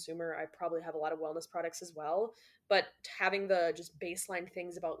am a consumer, I probably have a lot of wellness products as well, but having the just baseline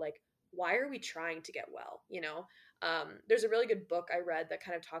things about like, why are we trying to get well? There's a really good book I read that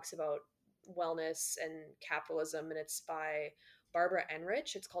kind of talks about wellness and capitalism, and it's by Barbara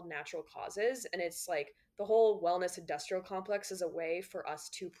Enrich. It's called Natural Causes, and it's like the whole wellness industrial complex is a way for us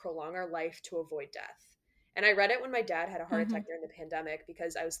to prolong our life to avoid death. And I read it when my dad had a heart attack during the pandemic,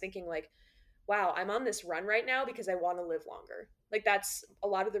 because I was thinking like, wow, I'm on this run right now because I want to live longer. Like that's a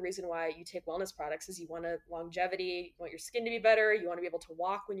lot of the reason why you take wellness products, is you want longevity, you want your skin to be better, you want to be able to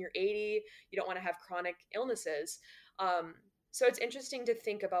walk when you're 80, you don't want to have chronic illnesses. So it's interesting to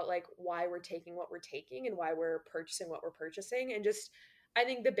think about like why we're taking what we're taking and why we're purchasing what we're purchasing. And just, I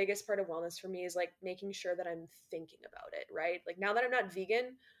think the biggest part of wellness for me is like making sure that I'm thinking about it, right? Like now that I'm not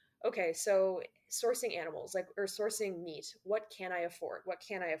vegan, okay, so sourcing animals, like, or sourcing meat, what can I afford? What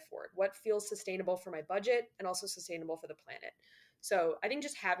can I afford? What feels sustainable for my budget and also sustainable for the planet? So I think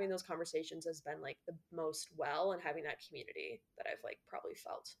just having those conversations has been like the most and having that community that I've like probably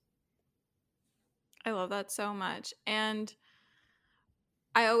felt. I love that so much. And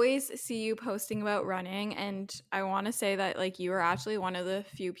I always see you posting about running, and I want to say that like you were actually one of the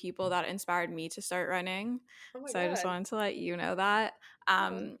few people that inspired me to start running. Oh my So God. I just wanted to let you know that.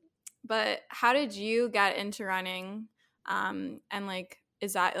 But how did you get into running? And like,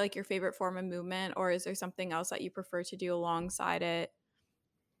 is that like your favorite form of movement, or is there something else that you prefer to do alongside it?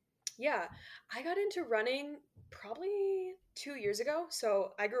 Yeah, I got into running probably 2 years ago.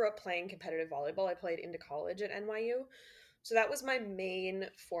 So I grew up playing competitive volleyball. I played into college at NYU. So that was my main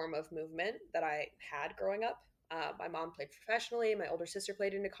form of movement that I had growing up. My mom played professionally. My older sister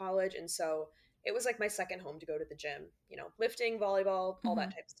played into college. And so it was like my second home to go to the gym, lifting, volleyball, all that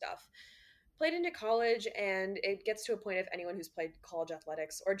type of stuff. Played into college, and it gets to a point, if anyone who's played college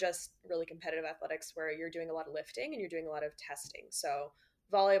athletics or just really competitive athletics, where you're doing a lot of lifting and you're doing a lot of testing. So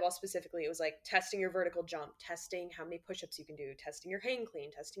volleyball specifically, it was like testing your vertical jump, testing how many push-ups you can do, testing your hang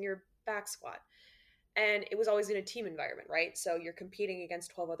clean, testing your back squat. And it was always in a team environment, right? So you're competing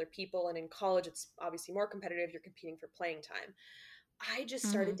against 12 other people. And in college, it's obviously more competitive. You're competing for playing time. I just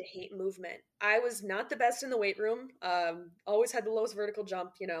started to hate movement. I was not the best in the weight room. Always had the lowest vertical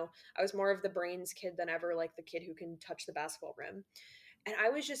jump. I was more of the brains kid than ever, like the kid who can touch the basketball rim. And I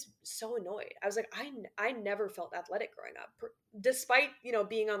was just so annoyed. I was like, I never felt athletic growing up, despite,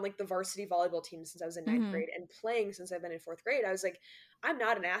 being on like the varsity volleyball team since I was in ninth grade and playing since I've been in fourth grade. I was like, I'm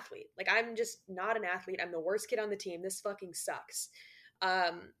not an athlete. Like, I'm just not an athlete. I'm the worst kid on the team. This fucking sucks.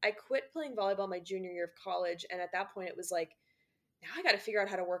 I quit playing volleyball my junior year of college. And at that point it was like, now I got to figure out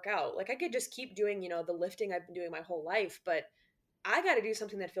how to work out. Like I could just keep doing, the lifting I've been doing my whole life, but I got to do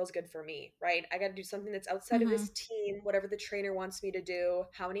something that feels good for me, right? I got to do something that's outside of this team, whatever the trainer wants me to do,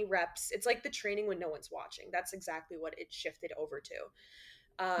 how many reps. It's like the training when no one's watching. That's exactly what it shifted over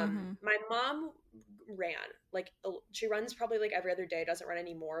to. My mom ran, like she runs probably like every other day, doesn't run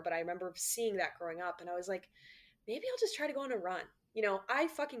anymore. But I remember seeing that growing up, and I was like, maybe I'll just try to go on a run. I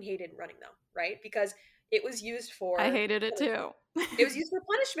fucking hated running though, right? Because it was used for I hated it too. It was used for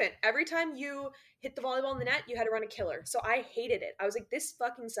punishment. Every time you hit the volleyball in the net, you had to run a killer. So I hated it. I was like, this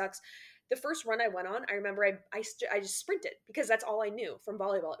fucking sucks. The first run I went on, I remember I just sprinted, because that's all I knew from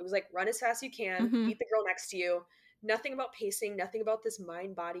volleyball. It was like, run as fast as you can, beat the girl next to you. Nothing about pacing, nothing about this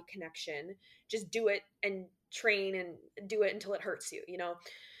mind-body connection. Just do it and train and do it until it hurts you,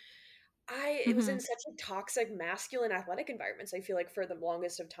 it was in such a toxic masculine athletic environments, I feel like, for the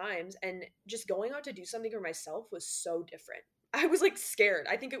longest of times. And just going out to do something for myself was so different. I was like scared.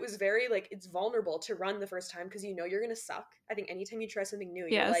 I think it was very like, it's vulnerable to run the first time, because you're going to suck. I think anytime you try something new,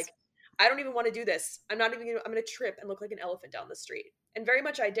 you're like, I don't even want to do this. I'm going to trip and look like an elephant down the street. And very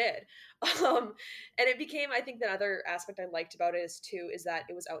much I did. And it became, I think the other aspect I liked about it is that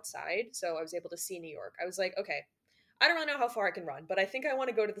it was outside. So I was able to see New York. I was like, okay, I don't really know how far I can run, but I think I want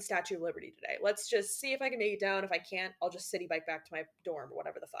to go to the Statue of Liberty today. Let's just see if I can make it down. If I can't, I'll just city bike back to my dorm or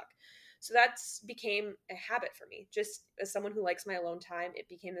whatever the fuck. So that's became a habit for me. Just as someone who likes my alone time, it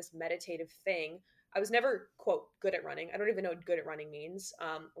became this meditative thing. I was never, quote, good at running. I don't even know what good at running means.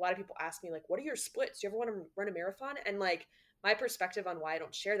 A lot of people ask me, like, what are your splits? Do you ever want to run a marathon? And, like, my perspective on why I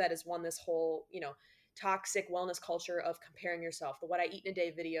don't share that is one, this whole, toxic wellness culture of comparing yourself, the what I eat in a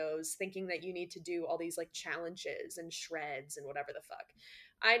day videos, thinking that you need to do all these like challenges and shreds and whatever the fuck.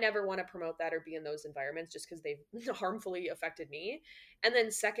 I never want to promote that or be in those environments just because they've harmfully affected me. And then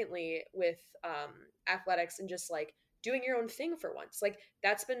secondly, with athletics and just like doing your own thing for once, like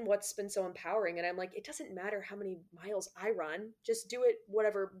that's been what's been so empowering. And I'm like, it doesn't matter how many miles I run, just do it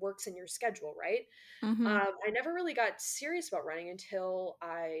whatever works in your schedule, right? I never really got serious about running until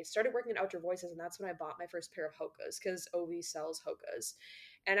I started working at Outdoor Voices, and that's when I bought my first pair of Hokas because Ovi sells Hokas.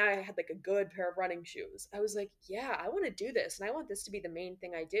 And I had like a good pair of running shoes. I was like, yeah, I want to do this, and I want this to be the main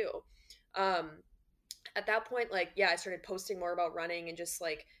thing I do. At that point, like, yeah, I started posting more about running and just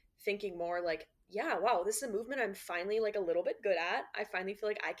like thinking more like, yeah, wow, this is a movement I'm finally like a little bit good at. I finally feel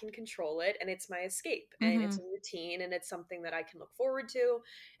like I can control it, and it's my escape, and it's a routine, and it's something that I can look forward to,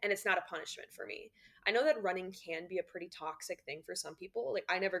 and it's not a punishment for me. I know that running can be a pretty toxic thing for some people. Like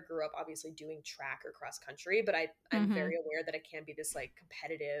I never grew up obviously doing track or cross country, but I'm very aware that it can be this like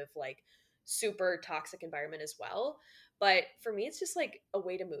competitive, like super toxic environment as well. But for me, it's just like a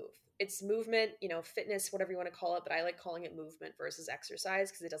way to move. It's movement, fitness, whatever you want to call it. But I like calling it movement versus exercise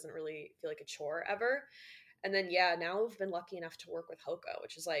because it doesn't really feel like a chore ever. And then, yeah, now I've been lucky enough to work with Hoka,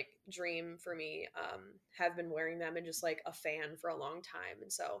 which is like dream for me. Have been wearing them and just like a fan for a long time.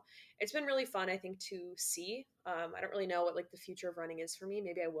 And so it's been really fun, I think, to see. I don't really know what like the future of running is for me.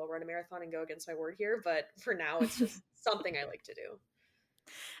 Maybe I will run a marathon and go against my word here. But for now, it's just something I like to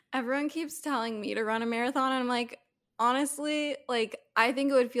do. Everyone keeps telling me to run a marathon, and I'm like, honestly, like I think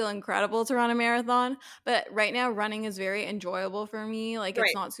it would feel incredible to run a marathon, but right now running is very enjoyable for me. Like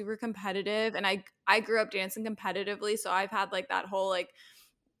it's not super competitive, and I grew up dancing competitively, so I've had like that whole like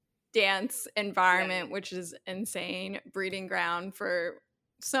dance environment, which is insane, breeding ground for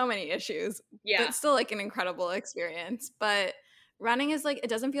so many issues. Yeah. But still like an incredible experience. But running is like, it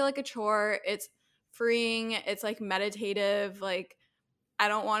doesn't feel like a chore. It's freeing. It's like meditative. Like I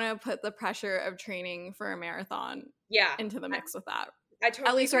don't want to put the pressure of training for a marathon into the mix with that. I totally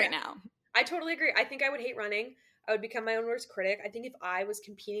At least agree. right now. I totally agree. I think I would hate running. I would become my own worst critic. I think if I was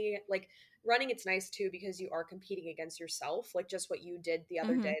competing, like running, it's nice too because you are competing against yourself, like just what you did the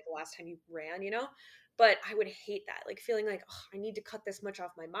other day, the last time you ran, But I would hate that, like feeling like, oh, I need to cut this much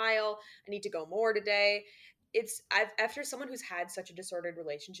off my mile. I need to go more today. After someone who's had such a disordered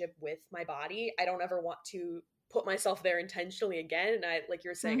relationship with my body, I don't ever want to put myself there intentionally again. And I, like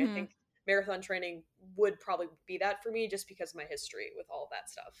you're saying, I think marathon training would probably be that for me just because of my history with all of that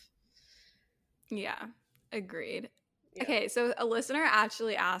stuff. Yeah, agreed. Yeah. Okay, so a listener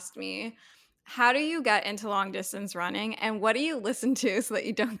actually asked me, how do you get into long distance running and what do you listen to so that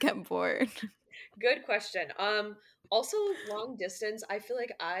you don't get bored? Good question. Also long distance, I feel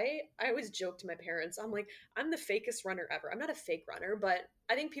like I always joke to my parents, I'm like, I'm the fakest runner ever. I'm not a fake runner, but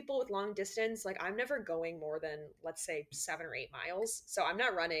I think people with long distance, like I'm never going more than, let's say 7 or 8 miles. So I'm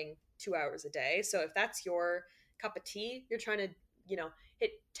not running 2 hours a day. So if that's your cup of tea, you're trying to,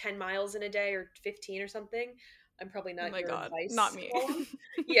 hit 10 miles in a day or 15 or something, I'm probably not your advice. Not me.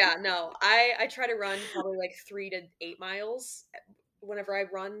 Yeah, no, I try to run probably like 3 to 8 miles whenever I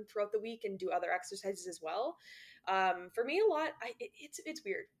run throughout the week and do other exercises as well. For me, a lot, it's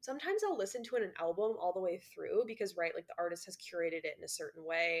weird. Sometimes I'll listen to an album all the way through because, right, like the artist has curated it in a certain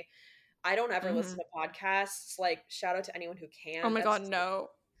way. I don't ever listen to podcasts. Like, shout out to anyone who can. Oh my God, no.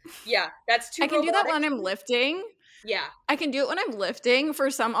 Yeah, that's too I can do that when I'm lifting. Yeah. I can do it when I'm lifting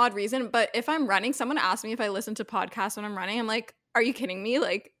for some odd reason, but if I'm running, someone asked me if I listen to podcasts when I'm running. I'm like, are you kidding me?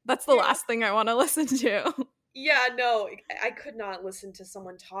 Like, that's the last thing I want to listen to. Yeah, no, I could not listen to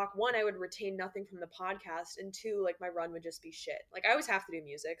someone talk. One, I would retain nothing from the podcast, and two, like my run would just be shit. Like I always have to do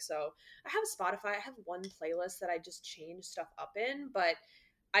music, so I have Spotify. I have one playlist that I just change stuff up in, but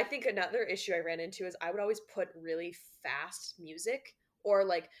I think another issue I ran into is I would always put really fast music or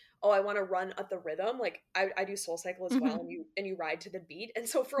like, oh, I want to run at the rhythm. Like I do Soul Cycle as well, and you ride to the beat. And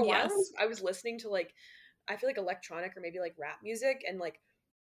so for a while I was listening to like, I feel like electronic or maybe like rap music, and like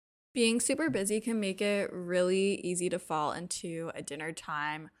being super busy can make it really easy to fall into a dinner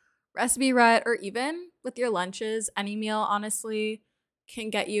time recipe rut, or even with your lunches. Any meal, honestly, can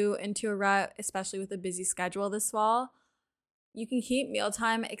get you into a rut, especially with a busy schedule this fall. You can keep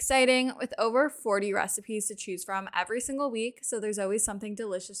mealtime exciting with over 40 recipes to choose from every single week, so there's always something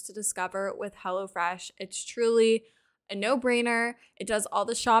delicious to discover with HelloFresh. It's truly a no-brainer. It does all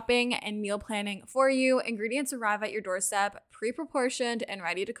the shopping and meal planning for you. Ingredients arrive at your doorstep, pre-proportioned and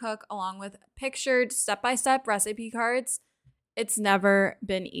ready to cook, along with pictured step-by-step recipe cards. It's never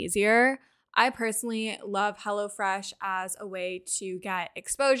been easier. I personally love HelloFresh as a way to get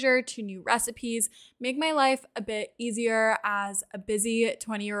exposure to new recipes, make my life a bit easier as a busy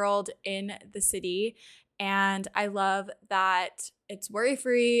 20-year-old in the city. And I love that it's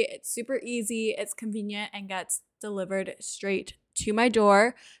worry-free, it's super easy, it's convenient, and gets delivered straight to my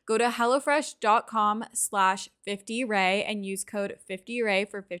door. Go to hellofresh.com/50ray and use code 50ray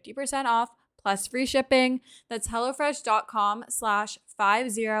for 50% off plus free shipping. That's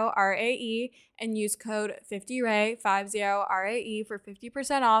hellofresh.com/50RAE and use code 50ray, 50RAE for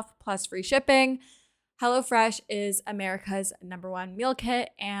 50% off plus free shipping. HelloFresh is America's #1 meal kit,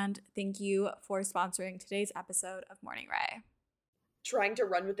 and thank you for sponsoring today's episode of Morning Ray. Trying to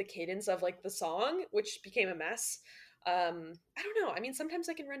run with the cadence of like the song, which became a mess. I don't know. I mean, sometimes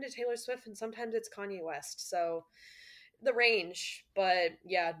I can run to Taylor Swift and sometimes it's Kanye West. So the range, but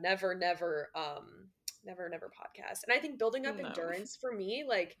yeah, never podcast. And I think building up endurance for me,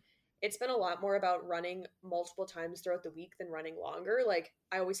 like it's been a lot more about running multiple times throughout the week than running longer. Like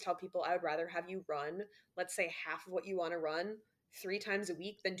I always tell people I would rather have you run, let's say half of what you want to run 3 times a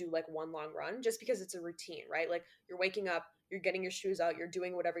week than do like one long run, just because it's a routine, right? Like you're waking up, you're getting your shoes out, you're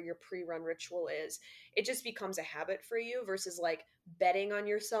doing whatever your pre-run ritual is. It just becomes a habit for you versus like betting on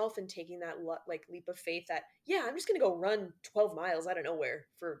yourself and taking that like leap of faith that, yeah, I'm just going to go run 12 miles out of nowhere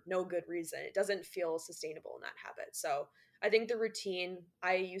for no good reason. It doesn't feel sustainable in that habit. So I think the routine,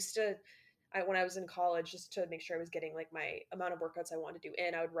 when I was in college, just to make sure I was getting like my amount of workouts I wanted to do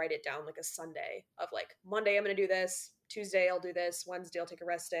in, I would write it down like a Sunday of like Monday, I'm going to do this. Tuesday, I'll do this. Wednesday, I'll take a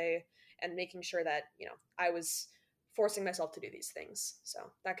rest day, and making sure that, I was forcing myself to do these things.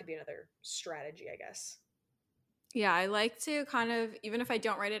 So that could be another strategy, I guess. Yeah, I like to kind of, even if I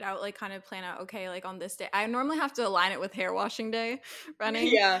don't write it out, like kind of plan out, okay, like on this day. I normally have to align it with hair washing day running.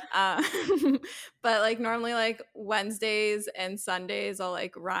 Yeah. But like normally like Wednesdays and Sundays I'll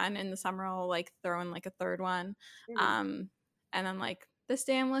like run. In the summer I'll like throw in like a third one. And then like this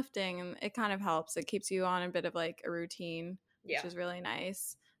day I'm lifting, and it kind of helps. It keeps you on a bit of like a routine, which is really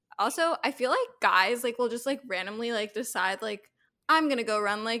nice. Also, I feel like guys like will just like randomly like decide like I'm going to go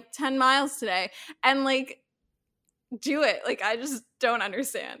run like 10 miles today. And like do it. Like I just don't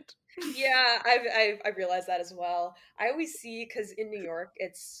understand. Yeah, I've realized that as well. I always see, because in New York,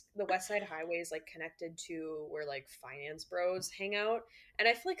 it's the West Side Highway is like connected to where like finance bros hang out, and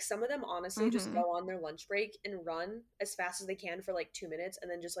I feel like some of them honestly just go on their lunch break and run as fast as they can for like 2 minutes,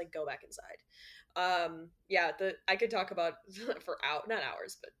 and then just like go back inside. I could talk about for not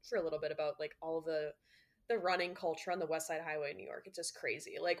hours, but for a little bit about like all of the running culture on the West Side Highway in New York. It's just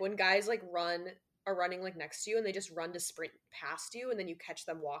crazy. Like when guys like are running like next to you and they just run to sprint past you, and then you catch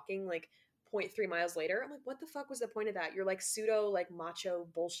them walking like 0.3 miles later. I'm like, what the fuck was the point of that? You're like pseudo like macho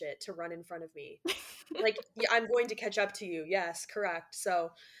bullshit to run in front of me. Like, yeah, I'm going to catch up to you. Yes, correct.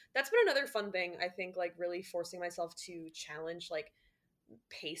 So that's been another fun thing, I think, like really forcing myself to challenge like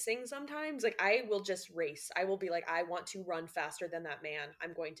pacing sometimes. Like I will just race. I will be like, I want to run faster than that man.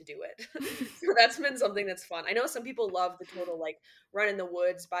 I'm going to do it. So that's been something that's fun. I know some people love the total like run in the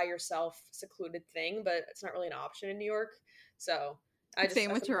woods by yourself secluded thing, but it's not really an option in New York. So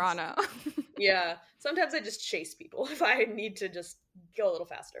same with Toronto. Yeah, sometimes I just chase people if I need to just go a little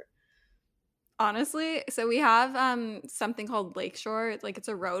faster. Honestly, so we have something called Lakeshore. Like it's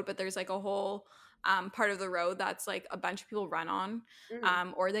a road, but there's like a whole part of the road that's like a bunch of people run on,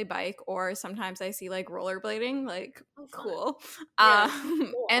 or they bike, or sometimes I see like rollerblading, like cool.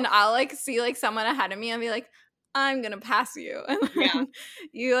 And I'll like see like someone ahead of me and be like, I'm gonna pass you, and then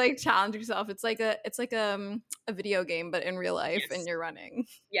you like challenge yourself. It's like a video game, but in real life, and you're running.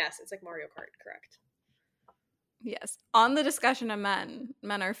 Yes, it's like Mario Kart, correct. Yes. On the discussion of men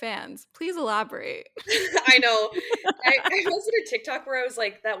are fans. Please elaborate. I know. I posted a TikTok where I was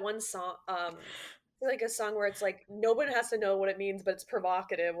like, that one song, like a song where it's like, no one has to know what it means, but it's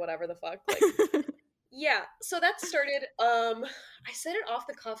provocative, whatever the fuck. Like, yeah. So that started, I said it off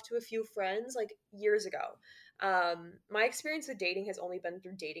the cuff to a few friends like years ago. My experience with dating has only been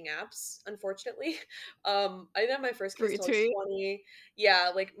through dating apps, unfortunately. I didn't have my first kiss until I was 20. Yeah,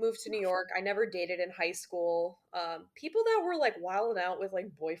 like moved to New York. I never dated in high school. People that were like wilding out with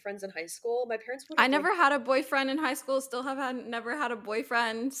like boyfriends in high school, my parents would. I never had a boyfriend in high school. Still never had a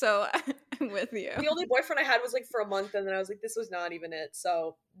boyfriend. So I'm with you. The only boyfriend I had was like for a month, and then I was like, this was not even it.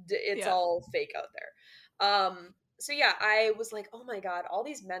 So it's all fake out there. So yeah, I was like, oh my God, all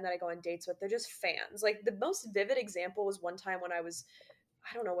these men that I go on dates with, they're just fans. Like the most vivid example was one time when I was,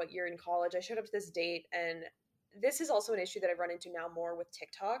 I don't know what year in college, I showed up to this date and this is also an issue that I've run into now more with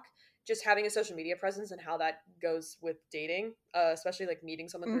TikTok, just having a social media presence and how that goes with dating, especially like meeting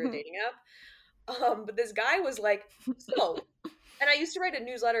someone through a dating app. But this guy was like, so, and I used to write a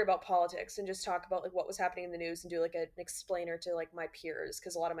newsletter about politics and just talk about like what was happening in the news and do like an explainer to like my peers,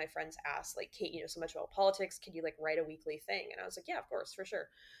 because a lot of my friends asked like, Kate, you know so much about politics, can you like write a weekly thing? And I was like, yeah, of course, for sure.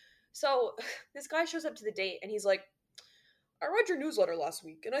 So this guy shows up to the date and he's like, I read your newsletter last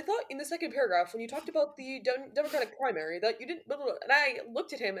week, and I thought in the second paragraph when you talked about the Democratic primary that you didn't. Blah, blah, blah. And I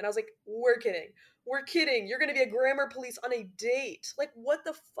looked at him and I was like, "We're kidding. We're kidding. You're going to be a grammar police on a date. Like, what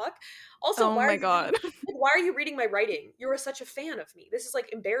the fuck? Also, Oh my God. Why are you reading my writing? You were such a fan of me. This is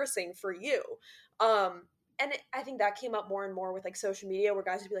like embarrassing for you." I think that came up more and more with like social media, where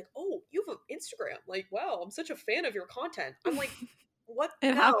guys would be like, "Oh, you have an Instagram. Like, wow, I'm such a fan of your content." I'm like, what?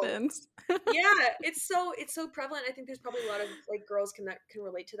 It happens. Yeah, it's so prevalent. I think there's probably a lot of like girls can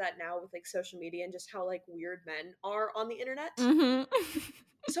relate to that now with like social media and just how like weird men are on the internet.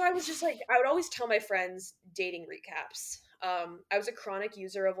 So I was just like, I would always tell my friends dating recaps. I was a chronic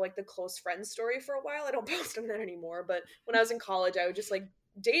user of like the close friends story for a while. I don't post on that anymore, but when I was in college, I would just like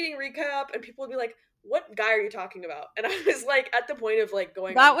dating recap, and people would be like, what guy are you talking about? And I was like at the point of like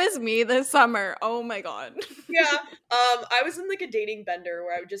going, that was me this summer. Oh my God. Yeah. I was in like a dating bender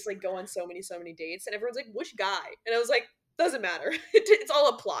where I would just like go on so many dates, and everyone's like, which guy? And I was like, doesn't matter. It's all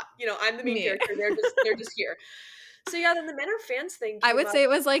a plot. You know, I'm the main character. They're just here. So yeah, then the men are fans thing. I would say it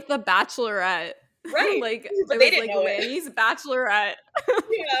was like the Bachelorette. Right. Like but it they was didn't like know Lanny's Bachelorette.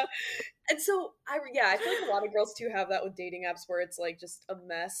 Yeah. And so I feel like a lot of girls too have that with dating apps, where it's like just a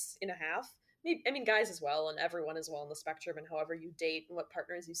mess and a half. Maybe, I mean, guys as well, and everyone as well on the spectrum, and however you date and what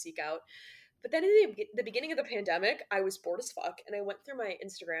partners you seek out. But then in the beginning of the pandemic, I was bored as fuck, and I went through my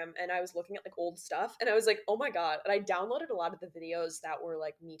Instagram and I was looking at like old stuff, and I was like, oh my God. And I downloaded a lot of the videos that were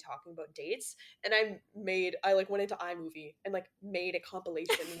like me talking about dates, and I like went into iMovie and like made a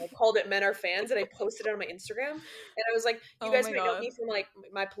compilation and I called it Men Are Fans, and I posted it on my Instagram, and I was like, you guys might know me from like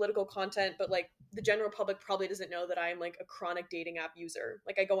my political content, but like the general public probably doesn't know that I'm like a chronic dating app user.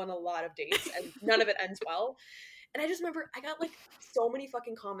 Like I go on a lot of dates and none of it ends well. And I just remember I got like so many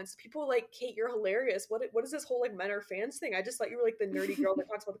fucking comments. People were like, Kate, you're hilarious. What is this whole like Men Are Fans thing? I just thought you were like the nerdy girl that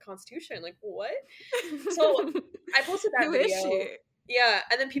talks about the Constitution. Like, what? So I posted that Who video. is she? Yeah,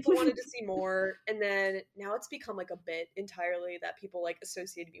 and then people wanted to see more, and then now it's become like a bit entirely that people like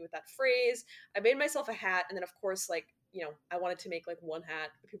associated me with that phrase. I made myself a hat, and then of course like, you know, I wanted to make like one hat.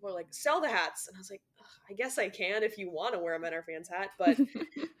 People are like, sell the hats, and I was like, I guess I can if you want to wear a Men Are Fans hat. But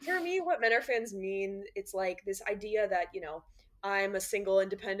for me, what Men Are Fans mean, it's like this idea that, you know, I'm a single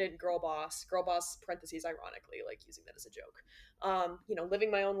independent girl boss parentheses ironically, like using that as a joke. You know,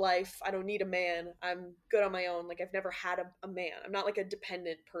 living my own life. I don't need a man. I'm good on my own. Like I've never had a man. I'm not like a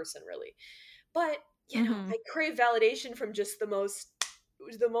dependent person really. But, you know, I crave validation from just the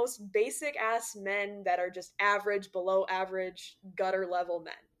most basic ass men that are just average, below average, gutter level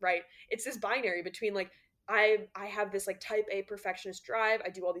men, right? It's this binary between like, I have this like type A perfectionist drive. I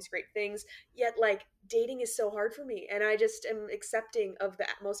do all these great things, yet like dating is so hard for me, and I just am accepting of the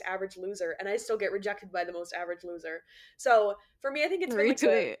most average loser, and I still get rejected by the most average loser. So for me, I think it's been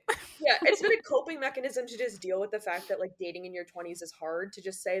like it's been a coping mechanism to just deal with the fact that like dating in your 20s is hard, to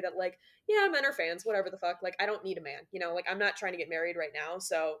just say that like, yeah, men are fans, whatever the fuck. Like I don't need a man, you know, like I'm not trying to get married right now,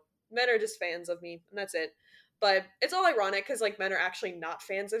 so men are just fans of me, and that's it. But it's all ironic because like men are actually not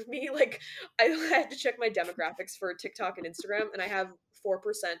fans of me. Like I had to check my demographics for TikTok and Instagram, and I have 4%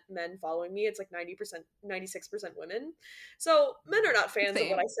 men following me. It's like 90%, 96% women. So men are not fans of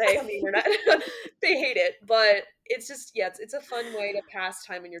what I say on the internet. They hate it, but it's just, yeah, it's a fun way to pass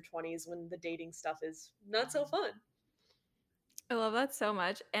time in your 20s when the dating stuff is not so fun. I love that so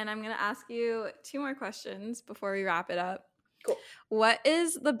much. And I'm going to ask you 2 more questions before we wrap it up. Cool. What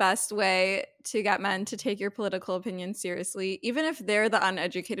is the best way to get men to take your political opinion seriously, even if they're the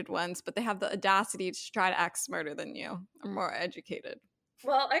uneducated ones, but they have the audacity to try to act smarter than you or more educated?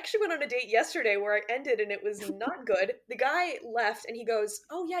 Well, I actually went on a date yesterday where I ended and it was not good. The guy left and he goes,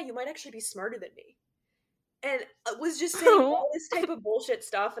 oh yeah, you might actually be smarter than me. And was just saying all this type of bullshit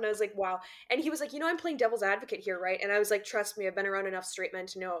stuff. And I was like, wow. And he was like, you know, I'm playing devil's advocate here, right? And I was like, trust me, I've been around enough straight men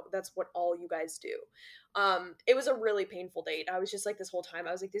to know that's what all you guys do. It was a really painful date. I was just like, this whole time,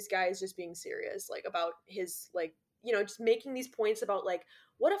 I was like, this guy is just being serious, like about his, like, you know, just making these points about like,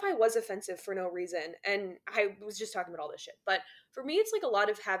 what if I was offensive for no reason? And I was just talking about all this shit. But for me, it's like a lot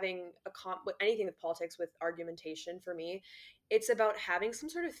of having anything with politics, with argumentation for me, it's about having some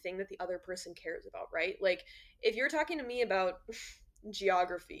sort of thing that the other person cares about, right? Like if you're talking to me about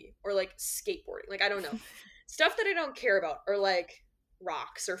geography or like skateboarding, like I don't know, stuff that I don't care about, or like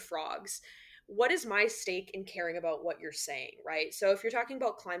rocks or frogs, what is my stake in caring about what you're saying, right? So if you're talking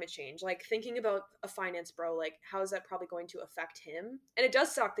about climate change, like thinking about a finance bro, like how is that probably going to affect him? And it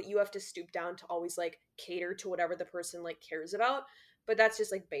does suck that you have to stoop down to always like cater to whatever the person like cares about, but that's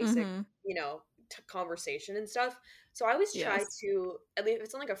just like basic, you know, conversation and stuff. So I always try to, at least if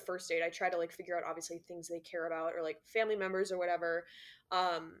it's on like a first date, I try to like figure out obviously things they care about or like family members or whatever.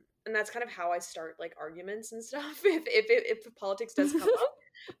 And that's kind of how I start like arguments and stuff if politics does come up.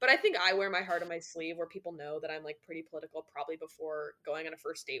 But I think I wear my heart on my sleeve where people know that I'm like pretty political probably before going on a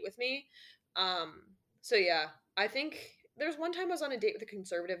first date with me. So yeah, I think there's one time I was on a date with a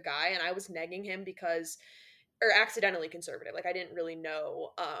conservative guy and I was negging him because, or accidentally conservative. Like I didn't really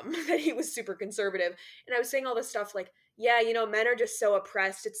know that he was super conservative. And I was saying all this stuff like, yeah, you know, men are just so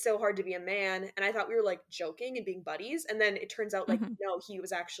oppressed. It's so hard to be a man. And I thought we were like joking and being buddies. And then it turns out like, no, he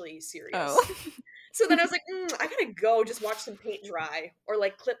was actually serious. Oh. So then I was like, I gotta go just watch some paint dry or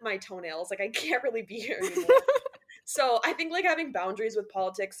like clip my toenails. Like I can't really be here anymore. So I think like having boundaries with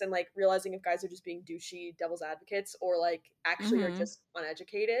politics and like realizing if guys are just being douchey devil's advocates or like actually are just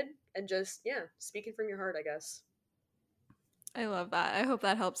uneducated and just, yeah, speaking from your heart, I guess. I love that. I hope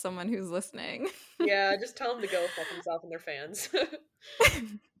that helps someone who's listening. Yeah, just tell them to go fuck themselves and their fans.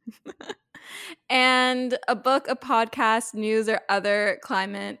 And a book, a podcast, news, or other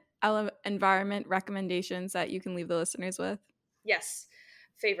climate environment recommendations that you can leave the listeners with? Yes.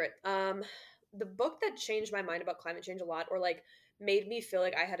 Favorite. The book that changed my mind about climate change a lot, or like made me feel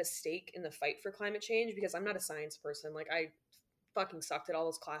like I had a stake in the fight for climate change, because I'm not a science person. Like I fucking sucked at all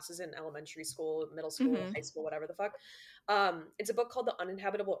those classes in elementary school, middle school, high school, whatever the fuck. It's a book called The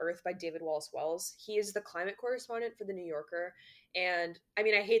Uninhabitable Earth by David Wallace Wells. He is the climate correspondent for The New Yorker. And I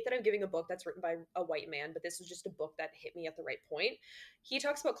mean, I hate that I'm giving a book that's written by a white man, but this was just a book that hit me at the right point. He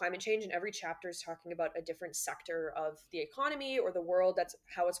talks about climate change, and every chapter is talking about a different sector of the economy or the world that's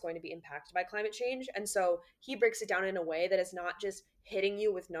how it's going to be impacted by climate change. And so he breaks it down in a way that is not just hitting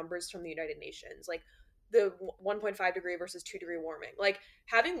you with numbers from the United Nations. Like, the 1.5 degree versus 2 degree warming. Like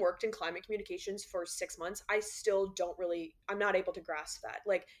having worked in climate communications for 6 months, I still I'm not able to grasp that.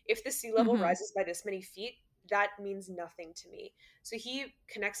 Like if the sea level rises by this many feet, that means nothing to me. So he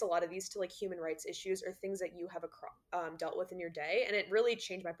connects a lot of these to like human rights issues or things that you have dealt with in your day. And it really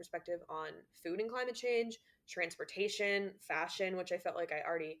changed my perspective on food and climate change, transportation, fashion, which I felt like I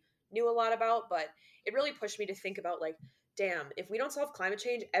already knew a lot about, but it really pushed me to think about like, damn, if we don't solve climate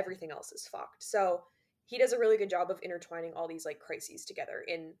change, everything else is fucked. So he does a really good job of intertwining all these like crises together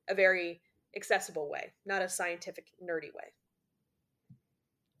in a very accessible way, not a scientific, nerdy way.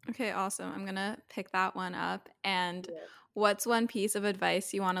 Okay, awesome. I'm going to pick that one up. And what's one piece of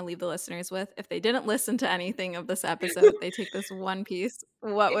advice you want to leave the listeners with? If they didn't listen to anything of this episode, they take this one piece,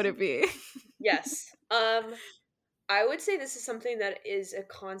 what would it be? Yes. I would say this is something that is a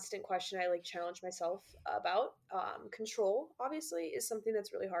constant question I like challenge myself about. Control, obviously, is something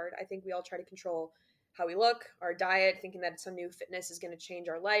that's really hard. I think we all try to control how we look, our diet, thinking that some new fitness is going to change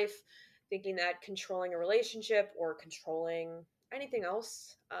our life, thinking that controlling a relationship or controlling anything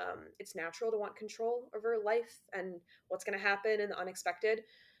else, it's natural to want control over life and what's going to happen and the unexpected.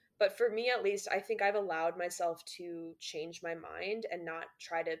 But for me, at least, I think I've allowed myself to change my mind and not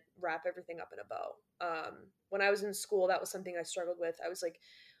try to wrap everything up in a bow. When I was in school, that was something I struggled with. I was like,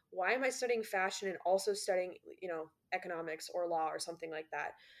 why am I studying fashion and also studying, economics or law or something like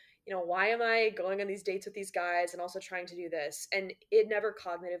that? Why am I going on these dates with these guys and also trying to do this? And it never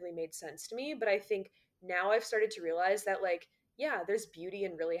cognitively made sense to me. But I think now I've started to realize that, like, yeah, there's beauty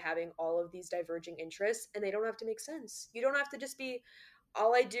in really having all of these diverging interests, and they don't have to make sense. You don't have to just be,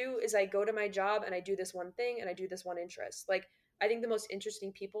 all I do is I go to my job and I do this one thing and I do this one interest. Like, I think the most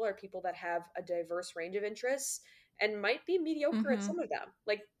interesting people are people that have a diverse range of interests and might be mediocre at some of them.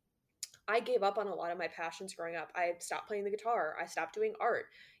 Like, I gave up on a lot of my passions growing up. I stopped playing the guitar. I stopped doing art.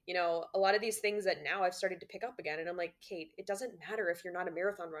 A lot of these things that now I've started to pick up again. And I'm like, Kate, it doesn't matter if you're not a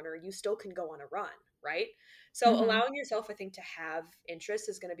marathon runner. You still can go on a run, right? So allowing yourself, I think, to have interests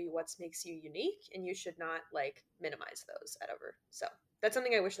is going to be what makes you unique. And you should not, like, minimize those ever. So that's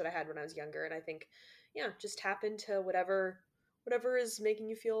something I wish that I had when I was younger. And I think, yeah, just tap into whatever is making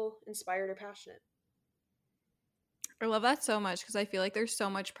you feel inspired or passionate. I love that so much because I feel like there's so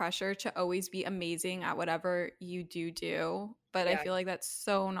much pressure to always be amazing at whatever you do. But I feel like that's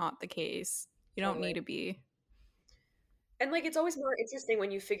so not the case. You don't need to be. And, like, it's always more interesting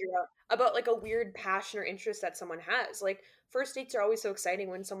when you figure out about, like, a weird passion or interest that someone has. Like, first dates are always so exciting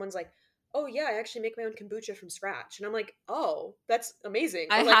when someone's like, oh, yeah, I actually make my own kombucha from scratch. And I'm like, oh, that's amazing.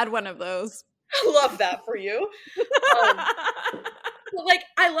 I had one of those. I love that for you. But like,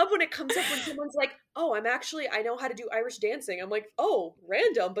 I love when it comes up when someone's like, "Oh, I know how to do Irish dancing." I'm like, "Oh,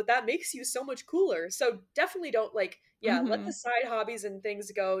 random, but that makes you so much cooler." So definitely don't let the side hobbies and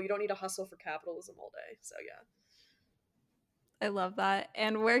things go. You don't need to hustle for capitalism all day. So yeah. I love that.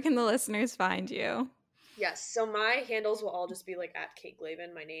 And where can the listeners find you? Yes. So my handles will all just be like at Kate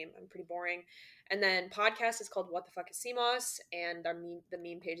Glavan, my name. I'm pretty boring. And then podcast is called What the Fuck is CMOS? And the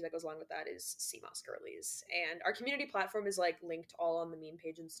meme page that goes along with that is CMOS Girlies. And our community platform is like linked all on the meme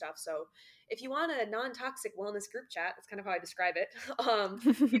page and stuff. So if you want a non-toxic wellness group chat, that's kind of how I describe it.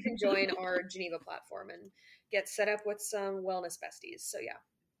 You can join our Geneva platform and get set up with some wellness besties. So yeah,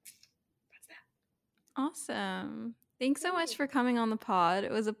 that's that. Awesome. Thanks so much for coming on the pod. It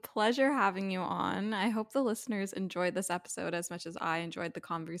was a pleasure having you on. I hope the listeners enjoyed this episode as much as I enjoyed the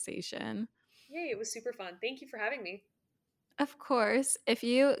conversation. Yay, it was super fun. Thank you for having me. Of course. If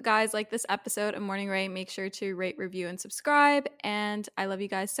you guys like this episode of Morning Ray, make sure to rate, review, and subscribe. And I love you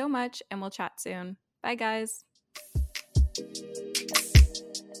guys so much, and we'll chat soon. Bye, guys.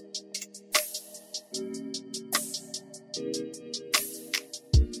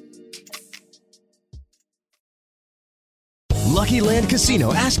 Lucky Land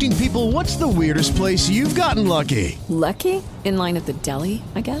Casino, asking people, what's the weirdest place you've gotten lucky? Lucky? In line at the deli,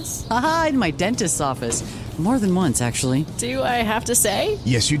 I guess? Aha, in my dentist's office. More than once, actually. Do I have to say?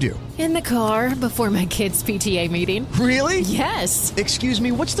 Yes, you do. In the car before my kids' PTA meeting. Really? Yes. Excuse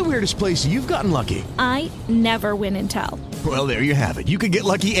me, what's the weirdest place you've gotten lucky? I never win and tell. Well, there you have it. You can get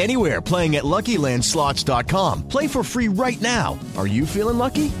lucky anywhere, playing at LuckyLandSlots.com. Play for free right now. Are you feeling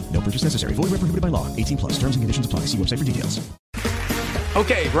lucky? No purchase necessary. Void where prohibited by law. 18+. Terms and conditions apply. See website for details.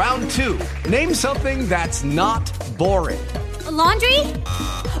 Okay, round two. Name something that's not boring. A laundry?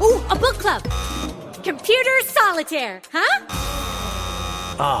 Ooh, a book club. Computer solitaire, huh?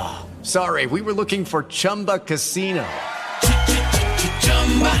 Ah, sorry, we were looking for Chumba Casino.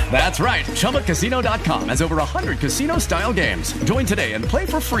 That's right, ChumbaCasino.com has over 100 casino-style games. Join today and play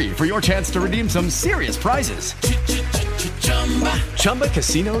for free for your chance to redeem some serious prizes.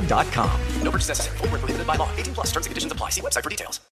 ChumbaCasino.com. No purchase necessary. Void where prohibited by law. 18+. Terms and conditions apply. See website for details.